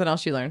think of something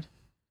else you learned.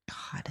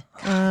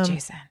 God.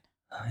 Jason.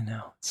 I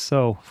know. It's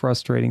so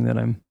frustrating that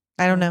I'm.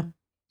 I don't know.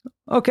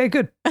 Okay,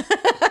 good.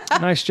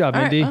 Nice job,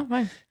 All right, Mindy. well,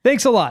 fine.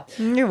 Thanks a lot.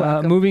 You're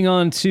welcome. Moving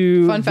on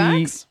to Fun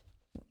facts?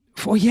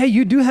 Oh, yeah,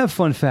 you do have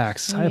fun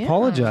facts. I Yeah.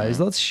 apologize.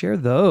 Let's share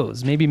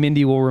those. Maybe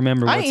Mindy will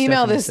remember. I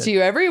email this to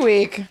you every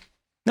week.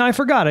 No, I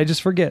forgot. I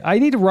just forget. I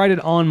need to write it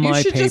on my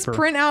You should paper. just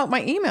print out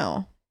my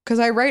email because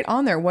I write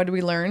on there what did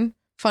we learn,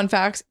 fun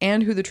facts,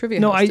 and who the trivia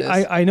No, host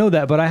is. I know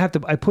that, but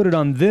I put it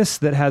on this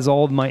that has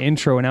all of my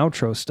intro and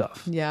outro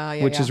stuff.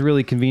 Yeah, which is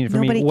really convenient for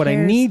me. Nobody What I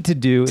cares. need to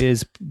do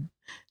is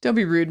Don't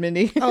be rude,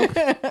 Mindy. Oh.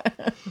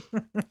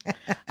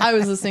 I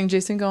was listening.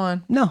 Jason, go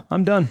on. no,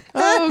 I'm done.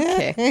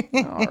 Okay.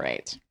 All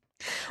right.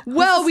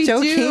 Well, we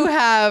do joking.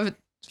 have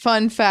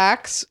fun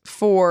facts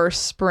for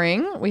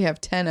spring. We have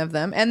 10 of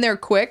them, and they're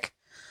quick.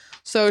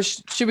 So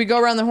should we go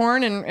around the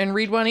horn and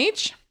read one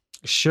each?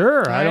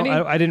 Sure.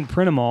 Alrighty. I didn't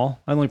print them all.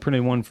 I only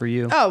printed one for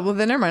you. Oh, well,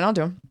 then never mind. I'll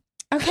do them.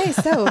 Okay,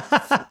 so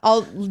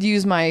I'll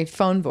use my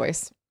phone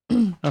voice.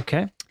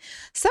 Okay.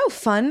 So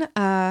fun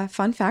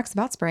facts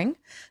about spring.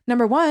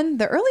 Number 1,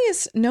 the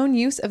earliest known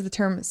use of the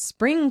term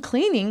spring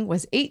cleaning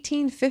was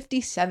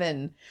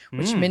 1857,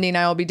 which Mindy and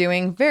I will be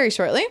doing very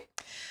shortly.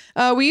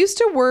 We used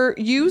to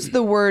use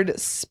the word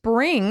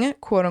spring,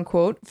 quote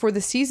unquote, for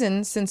the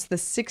season since the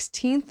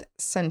 16th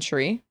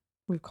century.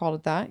 We've called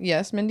it that.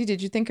 Yes, Mindy,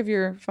 did you think of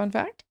your fun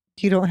fact?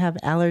 You don't have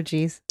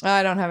allergies.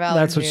 I don't have allergies.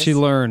 That's what she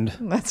learned.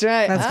 That's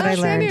right. That's what I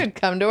She learned. knew it'd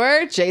come to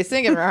her,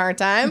 chasing, giving her a hard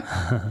time.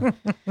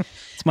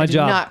 It's my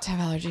job. Not have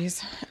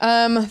allergies.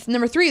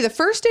 Number 3, the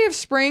first day of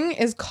spring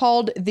is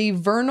called the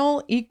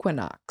vernal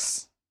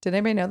equinox. Did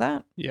anybody know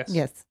that? Yes.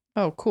 Yes.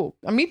 Oh, cool.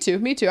 Me too.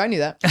 I knew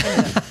that.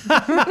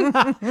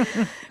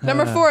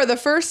 Number 4, the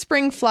first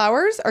spring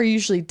flowers are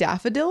usually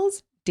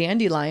daffodils,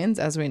 dandelions,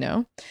 as we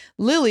know,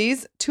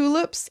 lilies,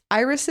 tulips,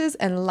 irises,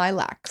 and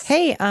lilacs.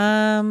 Hey,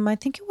 I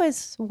think it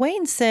was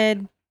Wayne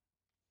said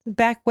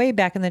way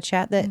back in the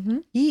chat that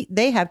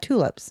they have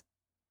tulips.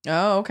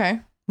 Oh,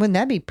 okay. Wouldn't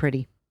that be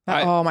pretty?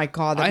 Oh my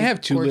God. I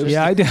have tulips.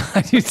 Yeah, I do.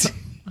 I do too.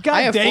 God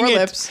I have dang 4 it.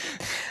 lips.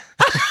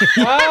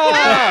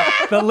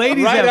 The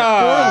ladies Right have 4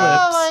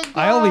 on. lips.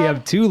 I only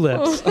have 2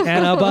 lips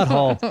and a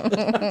butthole.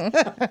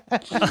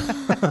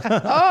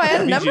 Oh,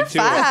 and Beat number you to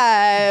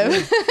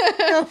 5.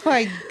 Oh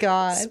my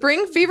God.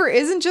 Spring fever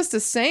isn't just a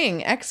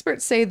saying.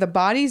 Experts say the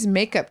body's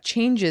makeup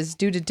changes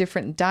due to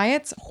different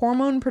diets,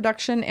 hormone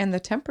production, and the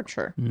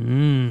temperature.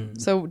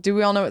 So, do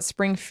we all know what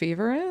spring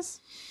fever is?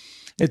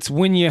 It's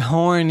when you're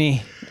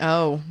horny.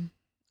 Oh,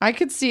 I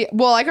could see.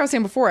 Well, like I was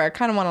saying before, I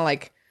kind of want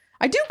to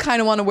I do kind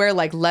of want to wear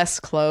less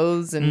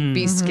clothes and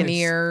be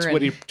skinnier.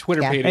 and,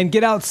 Twitter page. And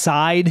get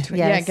outside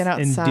yeah, Yes. get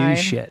and outside.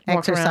 do shit.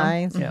 Walk around.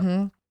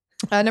 Exercise.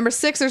 Yeah. Number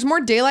 6, there's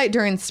more daylight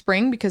during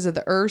spring because of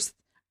the Earth's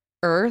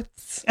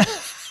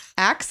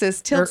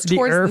axis tilts The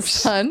towards the Earths.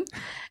 sun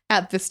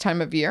at this time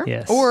of year.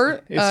 Yes.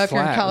 Or It's if you're in flat.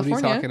 What are you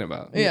California. talking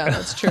about? Yeah,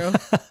 that's true.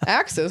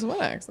 Axis? What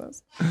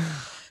axis?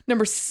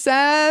 Number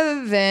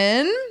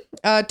 7,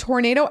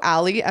 Tornado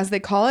Alley, as they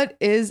call it,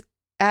 is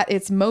at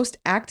its most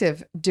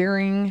active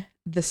during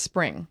the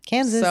spring.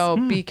 Kansas. So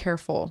be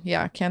careful.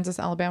 Yeah, Kansas,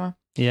 Alabama.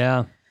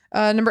 Yeah.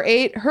 Number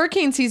 8,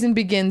 hurricane season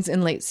begins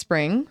in late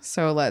spring.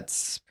 So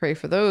let's pray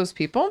for those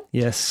people.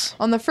 Yes.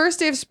 On the first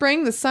day of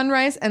spring, the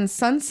sunrise and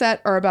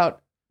sunset are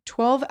about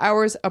 12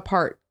 hours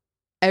apart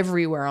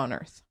everywhere on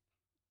Earth.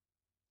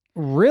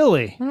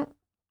 Really?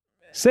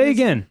 Say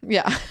again.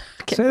 Yeah.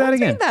 Okay, Say that let's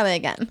again. read that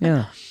again.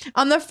 Yeah.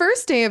 On the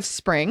first day of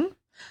spring,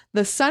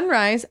 the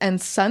sunrise and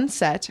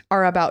sunset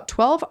are about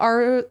 12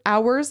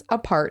 hours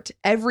apart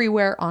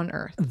everywhere on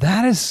Earth.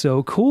 That is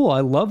so cool.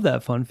 I love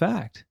that fun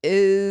fact.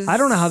 I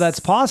don't know how that's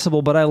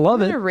possible, but I love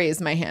I'm it. going to raise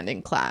my hand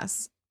in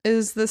class.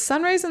 Is the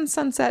sunrise and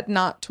sunset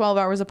not 12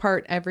 hours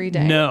apart every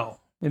day? No,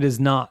 it is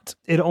not.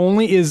 It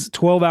only is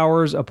 12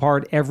 hours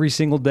apart every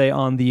single day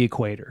on the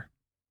equator.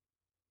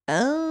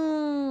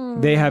 Oh.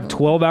 They have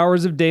 12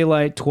 hours of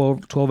daylight,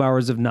 12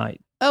 hours of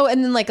night. Oh,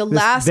 and then like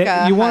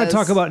Alaska. You want has- to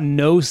talk about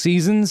no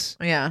seasons?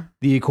 Yeah,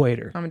 The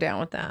equator. I'm down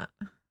with that.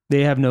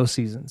 They have no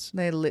seasons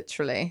They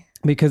literally.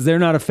 because they're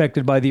not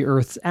affected by the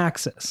Earth's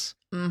axis.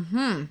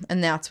 And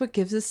that's what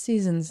gives us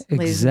seasons,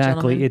 ladies and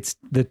Exactly. gentlemen. It's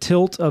the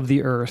tilt of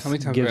the Earth. How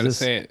many times do I gives gotta us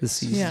say it? the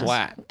seasons. Yeah.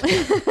 Flat.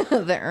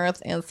 The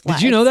Earth is flat.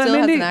 Did you know It that, still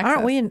has Mindy? an Aren't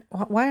axis. we?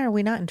 Why are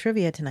we not in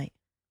trivia tonight?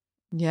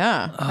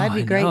 Yeah. Oh, That'd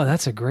be I great. know.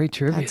 That's a great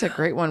trivia. That's a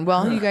great one.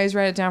 Well, you guys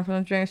write it down for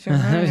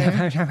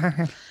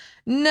the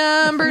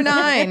Number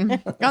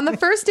 9. On the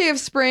first day of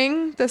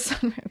spring, the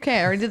sun. Okay,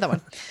 I already did that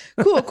one.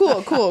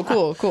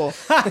 Cool.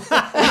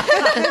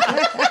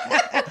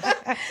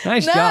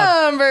 Nice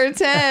job. Number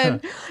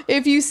 10.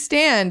 If you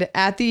stand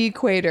at the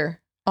equator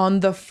on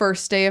the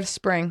first day of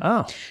spring,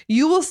 Oh.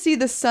 you will see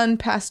the sun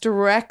pass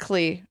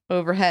directly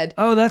overhead.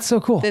 Oh, that's so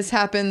cool. This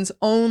happens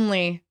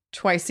only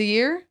twice a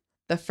year.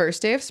 The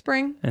first day of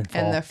spring And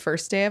fall. and the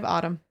first day of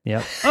autumn.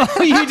 Yep.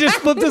 Oh, you just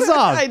flipped us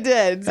off. I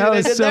did. See That what I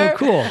was did so there?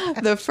 cool.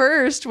 The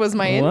first was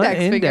my What? index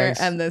finger, Index.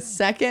 and the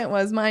second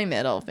was my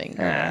middle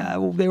finger.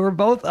 Well, they were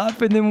both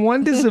up, and then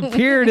one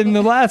disappeared, and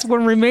the last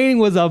one remaining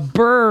was a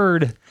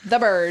bird. The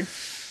bird.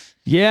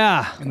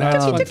 Yeah. And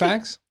that's fun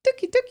facts.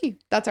 Dookie.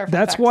 That's our fun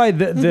That's facts. why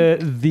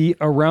the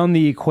around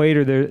the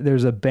equator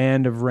there's a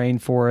band of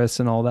rainforests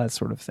and all that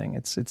sort of thing.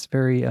 It's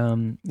very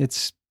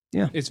It's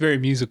very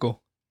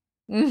musical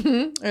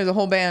There's a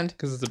whole band.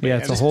 because it's a band. yeah,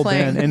 it's a Just whole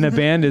playing. band, and the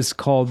band is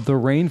called the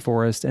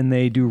Rainforest, and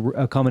they do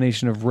a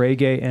combination of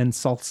reggae and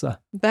salsa.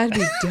 That'd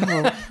be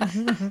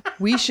dope.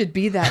 We should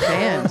be that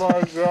band. Oh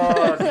my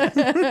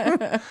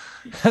god!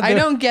 I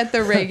don't get the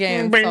reggae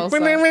and salsa.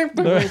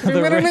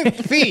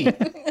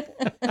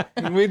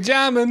 We're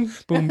jamming.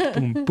 Boom,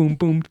 boom, boom,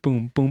 boom,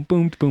 boom, boom,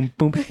 boom, boom,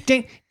 boom.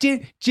 Jing,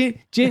 jing, jing,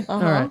 jing. All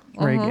right,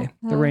 reggae,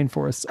 the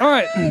Rainforest. All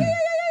right,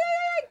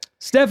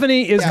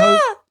 Stephanie is.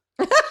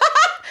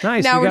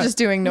 Nice. Now we we're got- just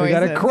doing We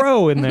got a noises.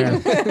 crow in there.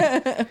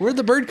 Where'd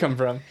the bird come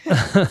from?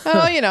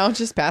 Oh,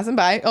 just passing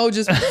by. Oh,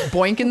 just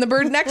boinking the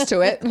bird next to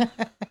it.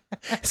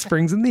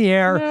 Springs in the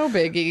air. No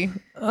biggie.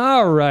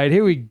 All right,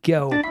 here we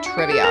go.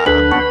 Trivia.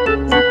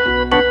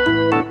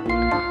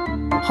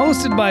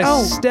 Hosted by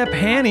Oh. Step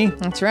Hanny.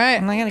 That's right.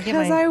 Am I gonna get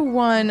Because my- I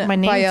won my by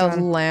names a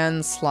on?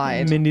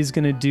 landslide. Mindy's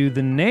going to do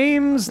the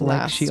names like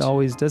Last she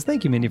always does.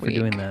 Thank you, Mindy, for week.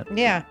 doing that.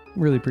 Yeah.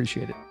 Really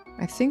appreciate it.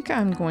 I think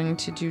I'm going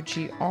to do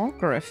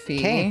geography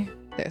Okay.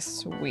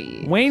 this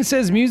week. Wayne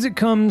says music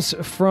comes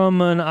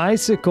from an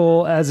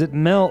icicle as it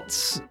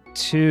melts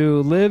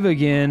to live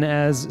again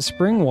as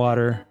spring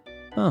water.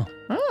 Oh,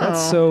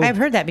 that's so. I've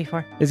heard that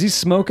before. Is he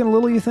smoking a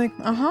little, you think?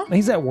 Uh-huh.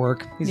 He's at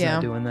work. He's Yeah.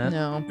 not doing that.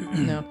 No.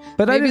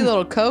 But I Maybe a didn't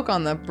little Coke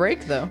on the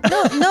break, though.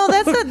 No,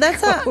 that's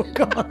a.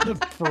 go on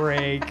the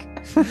break.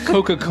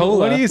 Coca-Cola.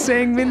 What are you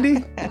saying,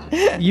 Mindy?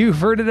 You've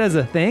heard it as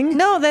a thing?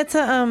 No, that's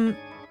a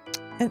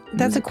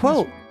That's a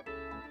quote.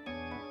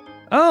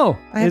 Oh,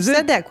 I've is it?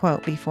 said that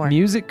quote before.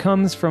 Music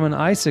comes from an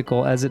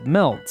icicle as it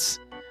melts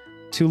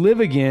to live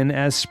again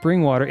as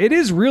spring water. It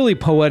is really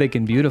poetic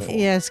and beautiful.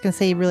 Yeah, I was gonna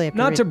say you really have to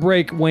Not read- to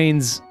break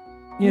Wayne's,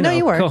 No,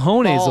 you were.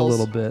 cojones a Balls.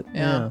 little bit.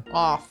 Yeah.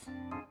 Off.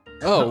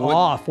 Oh, what-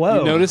 Off. Whoa.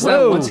 You noticed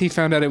Whoa. that once he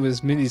found out it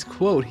was Mindy's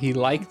quote, he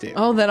liked it.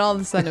 Oh, then all of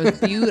a sudden it was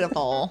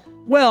beautiful.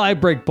 Well, I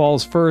break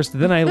balls first,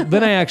 then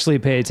I actually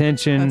pay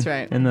attention. That's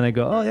right. And then I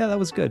go, oh yeah, that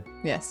was good.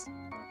 Yes.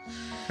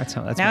 That's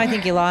how. That's Now my- I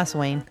think you lost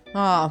Wayne.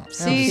 Oh,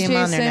 see, see him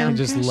on there now. Jason. I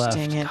just Gosh, left.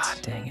 Dang it. God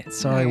dang it.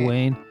 Sorry, Right.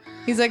 Wayne.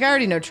 He's like, I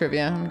already know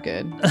trivia. I'm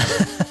good.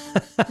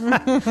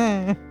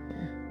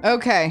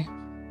 Okay.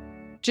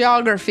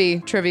 Geography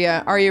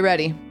trivia. Are you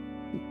ready?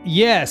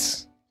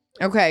 Yes.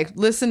 Okay.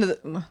 Listen to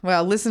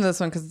this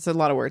one because it's a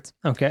lot of words.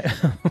 Okay.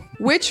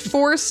 Which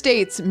 4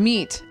 states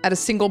meet at a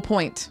single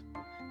point?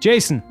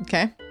 Jason,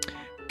 Okay.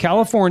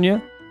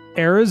 California,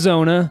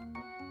 Arizona,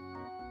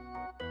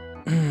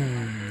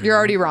 You're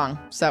already wrong.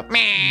 So,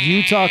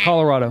 Utah,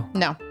 Colorado.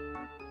 no.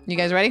 You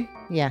guys ready?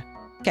 Yeah.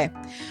 Okay.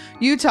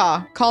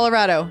 Utah,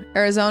 Colorado,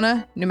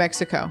 Arizona, New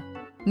Mexico,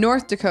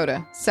 North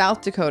Dakota,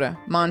 South Dakota,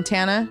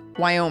 Montana,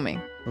 Wyoming,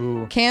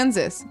 Ooh.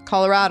 Kansas,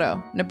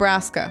 Colorado,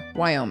 Nebraska,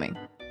 Wyoming,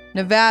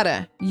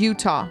 Nevada,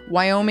 Utah,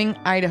 Wyoming,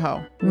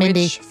 Idaho.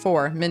 Mindy. Which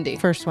 4? Mindy.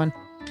 First one.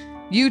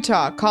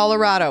 Utah,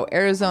 Colorado,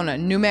 Arizona,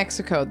 New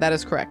Mexico. That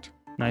is correct.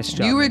 Nice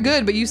job. You were Mindy.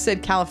 good, but you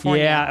said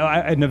California.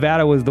 Yeah,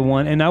 Nevada was the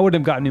one, and I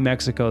wouldn't have got New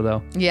Mexico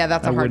though. Yeah,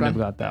 that's I a hard wouldn't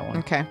one. have got that one.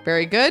 Okay,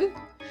 very good.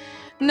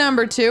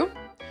 Number 2.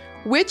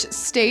 Which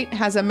state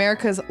has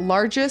America's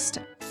largest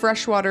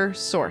freshwater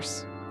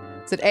source?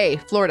 Is it A,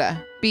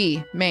 Florida,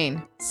 B,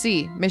 Maine,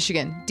 C,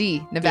 Michigan,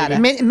 D, Nevada?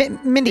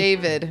 Mindy.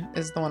 David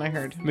is the one I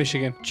heard.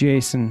 Michigan.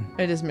 Jason,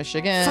 It is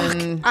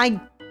Michigan.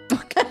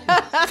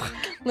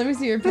 Let me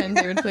see your pen,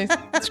 David, please.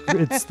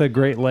 it's the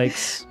Great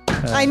Lakes.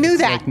 I knew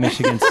it's that. Lake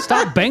Michigan.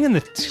 Stop banging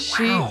the.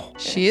 Wow.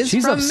 She is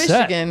She's from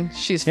upset. Michigan.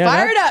 She's Yeah,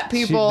 fired that- up,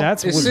 people.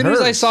 that's As was soon as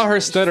I hers. saw her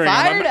stuttering,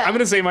 I'm Fired up. going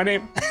to say my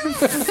name.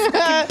 Because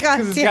God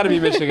it's damn. got to be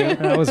Michigan.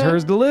 That was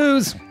hers to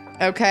lose.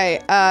 Okay.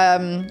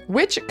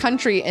 Which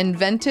country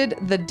invented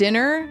the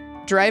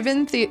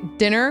drive-in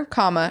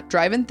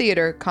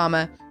theater,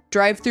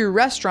 drive-through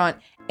restaurant,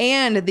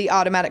 and the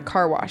automatic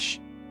car wash?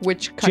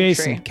 Which country?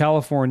 Jason,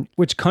 California.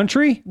 Which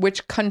country?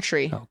 Which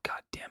country? Oh, God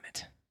damn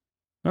it.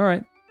 All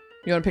right.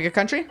 You want to pick a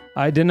country?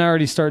 I didn't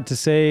already start to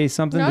say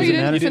something. No, Does you it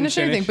matter? didn't finish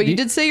anything, but you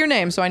did say your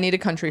name, so I need a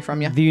country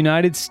from you. The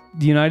United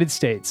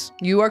States.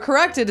 You are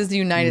correct. It is the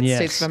United Yes.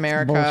 States of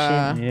America.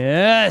 Bullshit.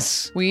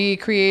 Yes. We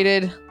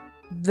created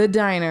the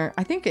diner.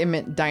 I think it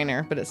meant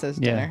diner, but it says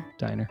dinner.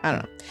 Yeah, diner. I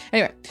don't know.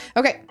 Anyway,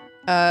 okay.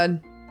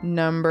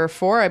 Number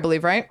 4, I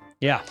believe, right?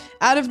 Yeah.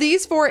 Out of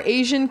these 4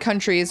 Asian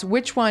countries,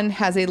 which one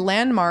has a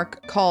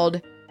landmark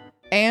called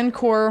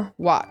Angkor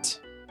Wat?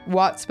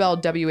 Wat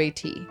spelled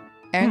W-A-T.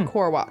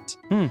 Angkor Wat.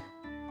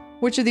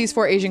 Which of these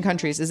 4 Asian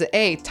countries? Is it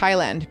A,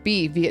 Thailand,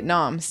 B,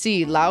 Vietnam,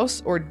 C,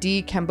 Laos, or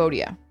D,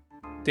 Cambodia?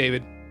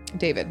 David.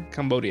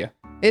 Cambodia.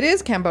 It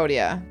is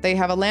Cambodia. They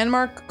have a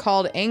landmark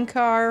called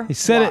Angkor He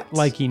said Wat. it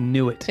like he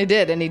knew it. He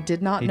did, and he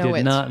did not know it. He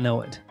did not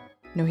know it.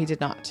 No, he did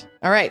not.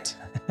 All right.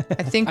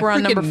 I think we're I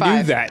on number freaking 5.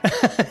 knew that.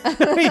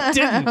 He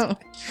didn't.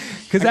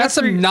 Because I got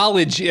some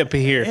knowledge up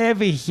here.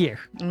 over here.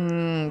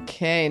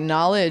 Okay,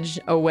 knowledge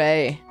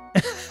away.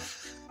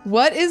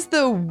 What is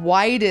the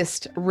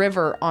widest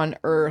river on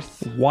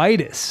Earth?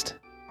 Widest.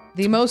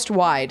 The most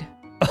wide.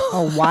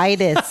 Oh,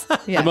 widest.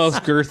 Yes. The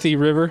most girthy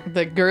river.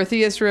 The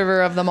girthiest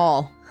river of them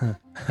all.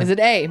 Is it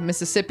A,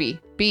 Mississippi,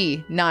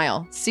 B,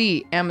 Nile,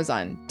 C,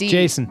 Amazon, D?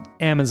 Jason,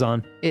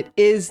 Amazon. It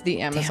is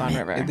the Amazon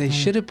River. They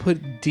should have put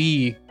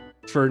D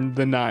for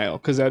the Nile,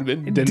 because that would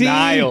have been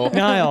denial.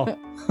 Nile.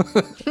 I see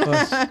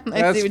what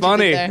That's you did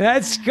funny. there.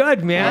 That's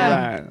good,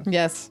 man. Alright.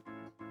 Yes.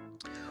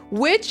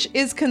 Which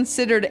is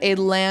considered a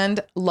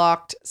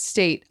landlocked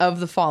state of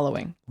the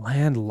following?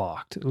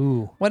 Landlocked.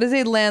 Ooh. What is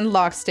a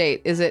landlocked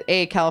state? Is it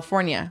A,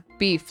 California,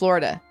 B,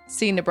 Florida,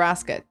 C,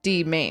 Nebraska,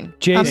 D, Maine?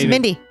 Jason.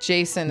 Mindy.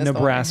 Jason is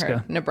Nebraska. the one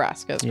I heard.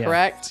 Nebraska is Yeah.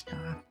 correct.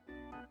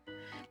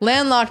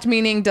 Landlocked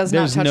meaning does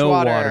There's not touch no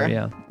water. water,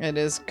 yeah. It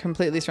is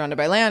completely surrounded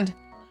by land.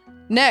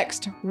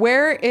 Next,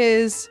 where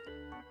is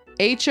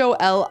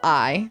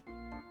HOLI?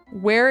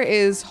 Where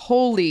is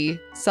Holi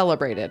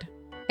celebrated?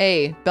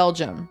 A,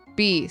 Belgium,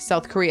 B,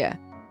 South Korea,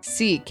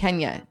 C,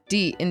 Kenya,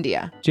 D,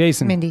 India.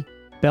 Jason. Mindy.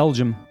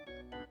 Belgium.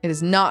 It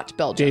is not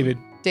Belgium.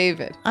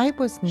 David. I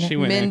was. She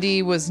went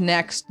Mindy was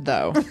next,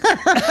 though. Is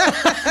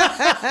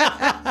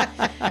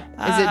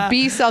it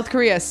B, South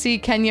Korea, C,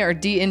 Kenya, or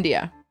D,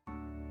 India?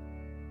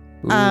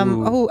 Ooh.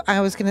 Oh,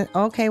 I was gonna.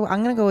 Okay, well,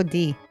 I'm gonna go with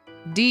D.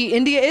 D,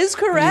 India is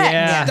correct.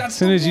 Yeah. That's As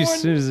soon the as you.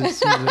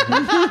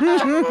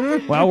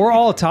 one. Wow, we're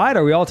all tied.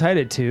 Are we all tied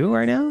at 2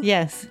 right now?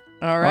 Yes.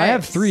 All right. Well, I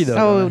have 3 though.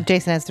 Oh, don't I?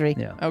 Jason has 3.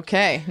 Yeah.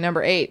 Okay,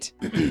 number 8.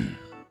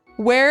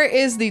 Where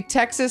is the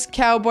Texas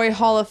Cowboy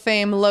Hall of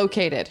Fame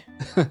located?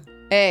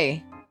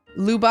 A,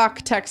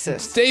 Lubbock,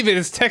 Texas. David,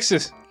 it's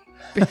Texas.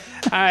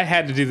 I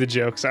had to do the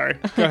joke. Sorry.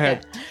 Go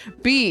ahead.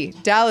 B,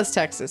 Dallas,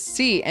 Texas.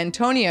 C,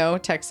 Antonio,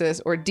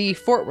 Texas. Or D,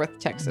 Fort Worth,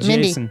 Texas.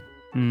 Mindy. Jason.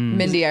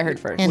 Mindy, I heard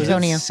first. And-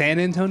 Antonio. Was it San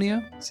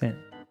Antonio?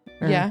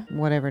 Or Yeah.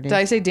 Whatever it is. Did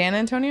I say Dan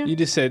Antonio? You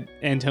just said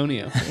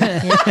Antonio. It's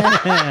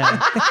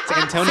Antonio,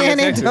 San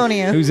Texas.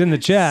 Antonio. Who's in the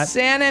chat?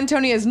 San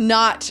Antonio is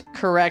not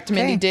correct.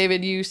 Mindy, Okay.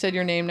 David, you said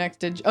your name next.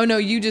 Did you? Oh no,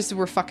 you just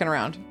were fucking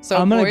around. So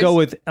I'm gonna boys, go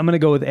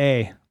with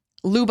A.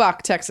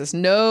 Lubbock, Texas.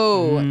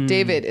 No,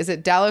 David, is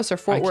it Dallas or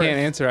Fort I Worth? can't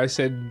answer. I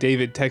said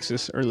David,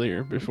 Texas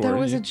earlier before. That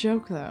was you. a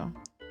joke, though.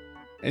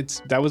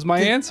 That was my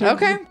answer.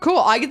 Okay, cool.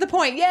 I get the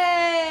point.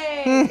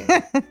 Yay!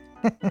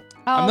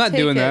 I'm not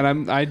doing that.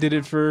 I did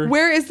it for.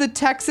 Where is the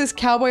Texas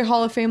Cowboy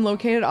Hall of Fame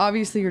located?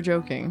 Obviously, you're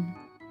joking.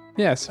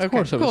 Yes, of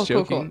course I was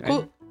joking.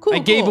 Cool. I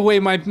gave away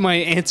my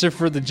answer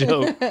for the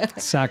joke.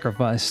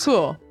 Sacrifice.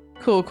 Cool.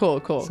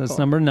 So it's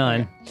number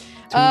 9.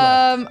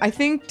 I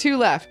think 2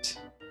 left.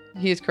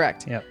 He is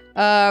correct. Yep.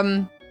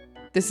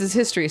 This is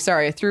history.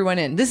 Sorry, I threw one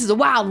in. This is a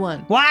wild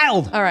one.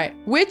 Wild. All right.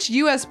 Which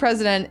U.S.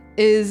 president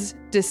is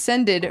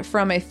descended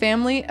from a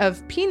family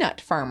of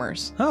peanut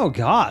farmers? Oh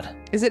God.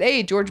 Is it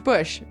A, George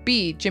Bush,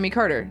 B, Jimmy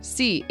Carter,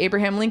 C,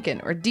 Abraham Lincoln,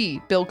 or D,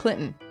 Bill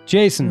Clinton?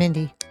 Jason.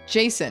 Mindy.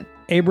 Jason.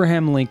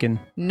 Abraham Lincoln.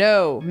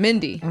 No.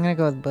 Mindy. I'm gonna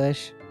go with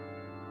Bush.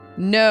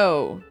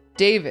 No.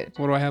 David.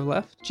 What do I have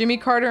left? Jimmy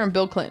Carter and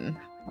Bill Clinton.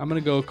 I'm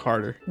gonna go with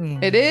Carter.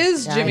 It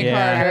is Jimmy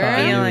Yeah, I Carter. thought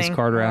it was Feeling.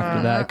 Carter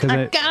after that. Because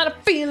I got a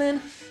feeling.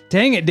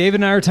 dang it, David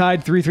and I are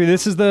tied 3-3.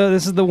 This is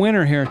the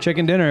winner here.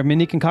 Chicken dinner.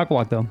 Mindy can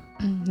cockblock though.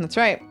 That's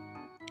right.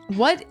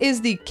 What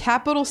is the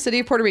capital city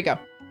of Puerto Rico?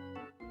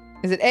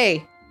 Is it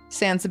A,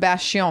 San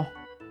Sebastian?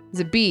 Is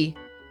it B,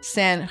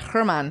 San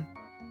German?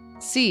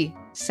 C,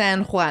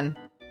 San Juan?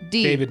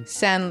 D, David.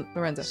 San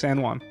Lorenzo?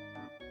 San Juan.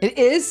 It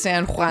is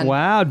San Juan.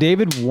 Wow,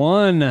 David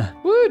won.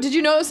 Woo, did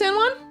you know it was San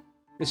Juan?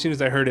 As soon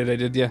as I heard it, I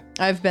did. Yeah.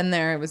 I've been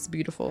there. It was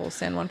beautiful.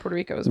 San Juan, Puerto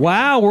Rico. It was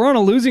Wow, we're on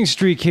a losing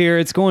streak here.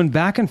 It's going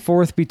back and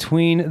forth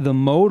between the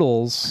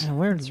modals.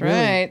 That's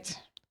right.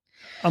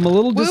 I'm a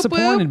little Whoop,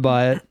 disappointed whoop.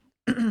 by it.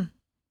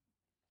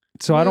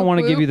 So I don't Whoop,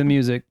 want to give whoop. you the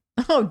music.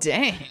 Oh,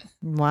 dang.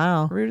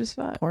 Wow. Rude as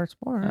fuck. Poor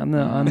sport. I'm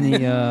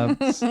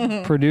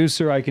the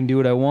producer. I can do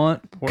what I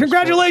want. Poor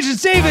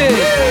Congratulations, David!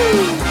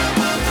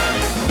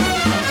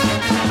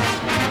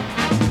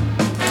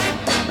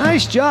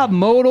 Nice job,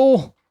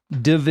 modal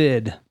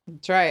David.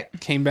 That's right.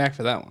 Came back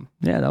for that one.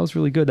 Yeah, that was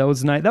really good. That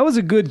was nice. That was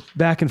a good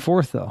back and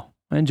forth, though.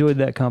 I enjoyed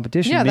that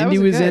competition. Yeah, that Mindy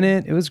was was in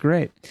good. it. It was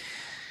great.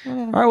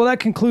 All right, well, that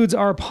concludes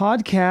our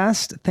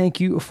podcast.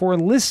 Thank you for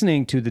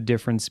listening to The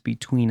Difference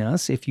Between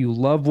Us. If you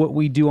love what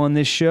we do on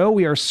this show,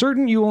 we are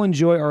certain you will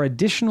enjoy our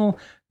additional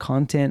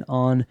content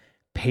on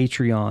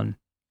Patreon,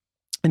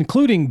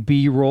 including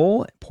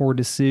B-roll, Poor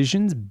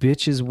Decisions,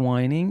 Bitches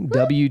Whining,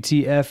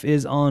 WTF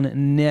is on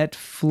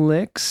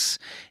Netflix,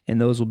 and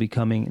those will be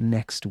coming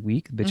next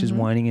week. Bitches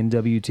Whining and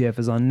WTF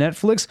is on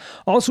Netflix.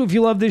 Also, if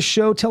you love this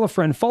show, tell a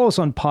friend. Follow us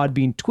on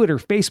Podbean, Twitter,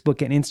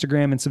 Facebook, and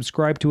Instagram, and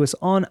subscribe to us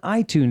on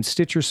iTunes,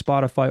 Stitcher,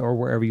 Spotify, or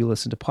wherever you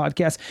listen to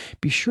podcasts.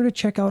 Be sure to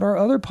check out our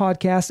other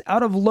podcast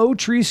out of Low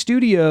Tree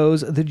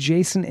Studios, the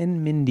Jason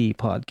and Mindy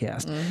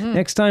podcast.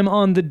 Next time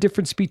on The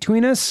Difference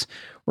Between Us,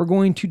 we're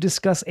going to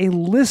discuss a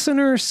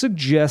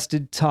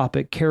listener-suggested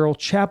topic. Carol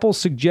Chappell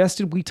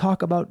suggested we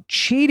talk about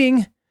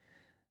cheating.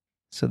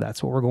 So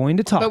that's what we're going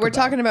to talk about. But we're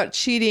talking about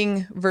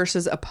cheating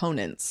versus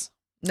opponents,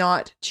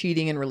 not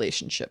cheating in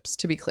relationships,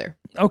 to be clear.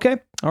 Okay.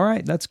 All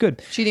right. That's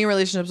good. Cheating in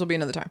relationships will be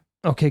another time.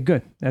 Okay,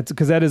 good. That's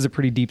because that is a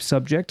pretty deep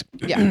subject.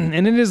 Yeah.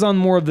 And it is on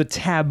more of the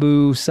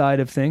taboo side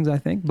of things, I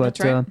think. But That's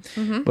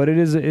right. but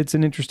it's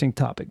an interesting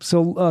topic.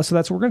 So that's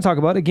what we're going to talk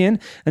about. Again,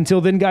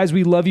 until then, guys,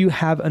 we love you.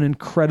 Have an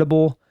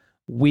incredible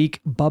week.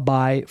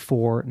 Bye-bye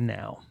for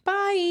now.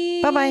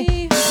 Bye.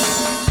 Bye-bye.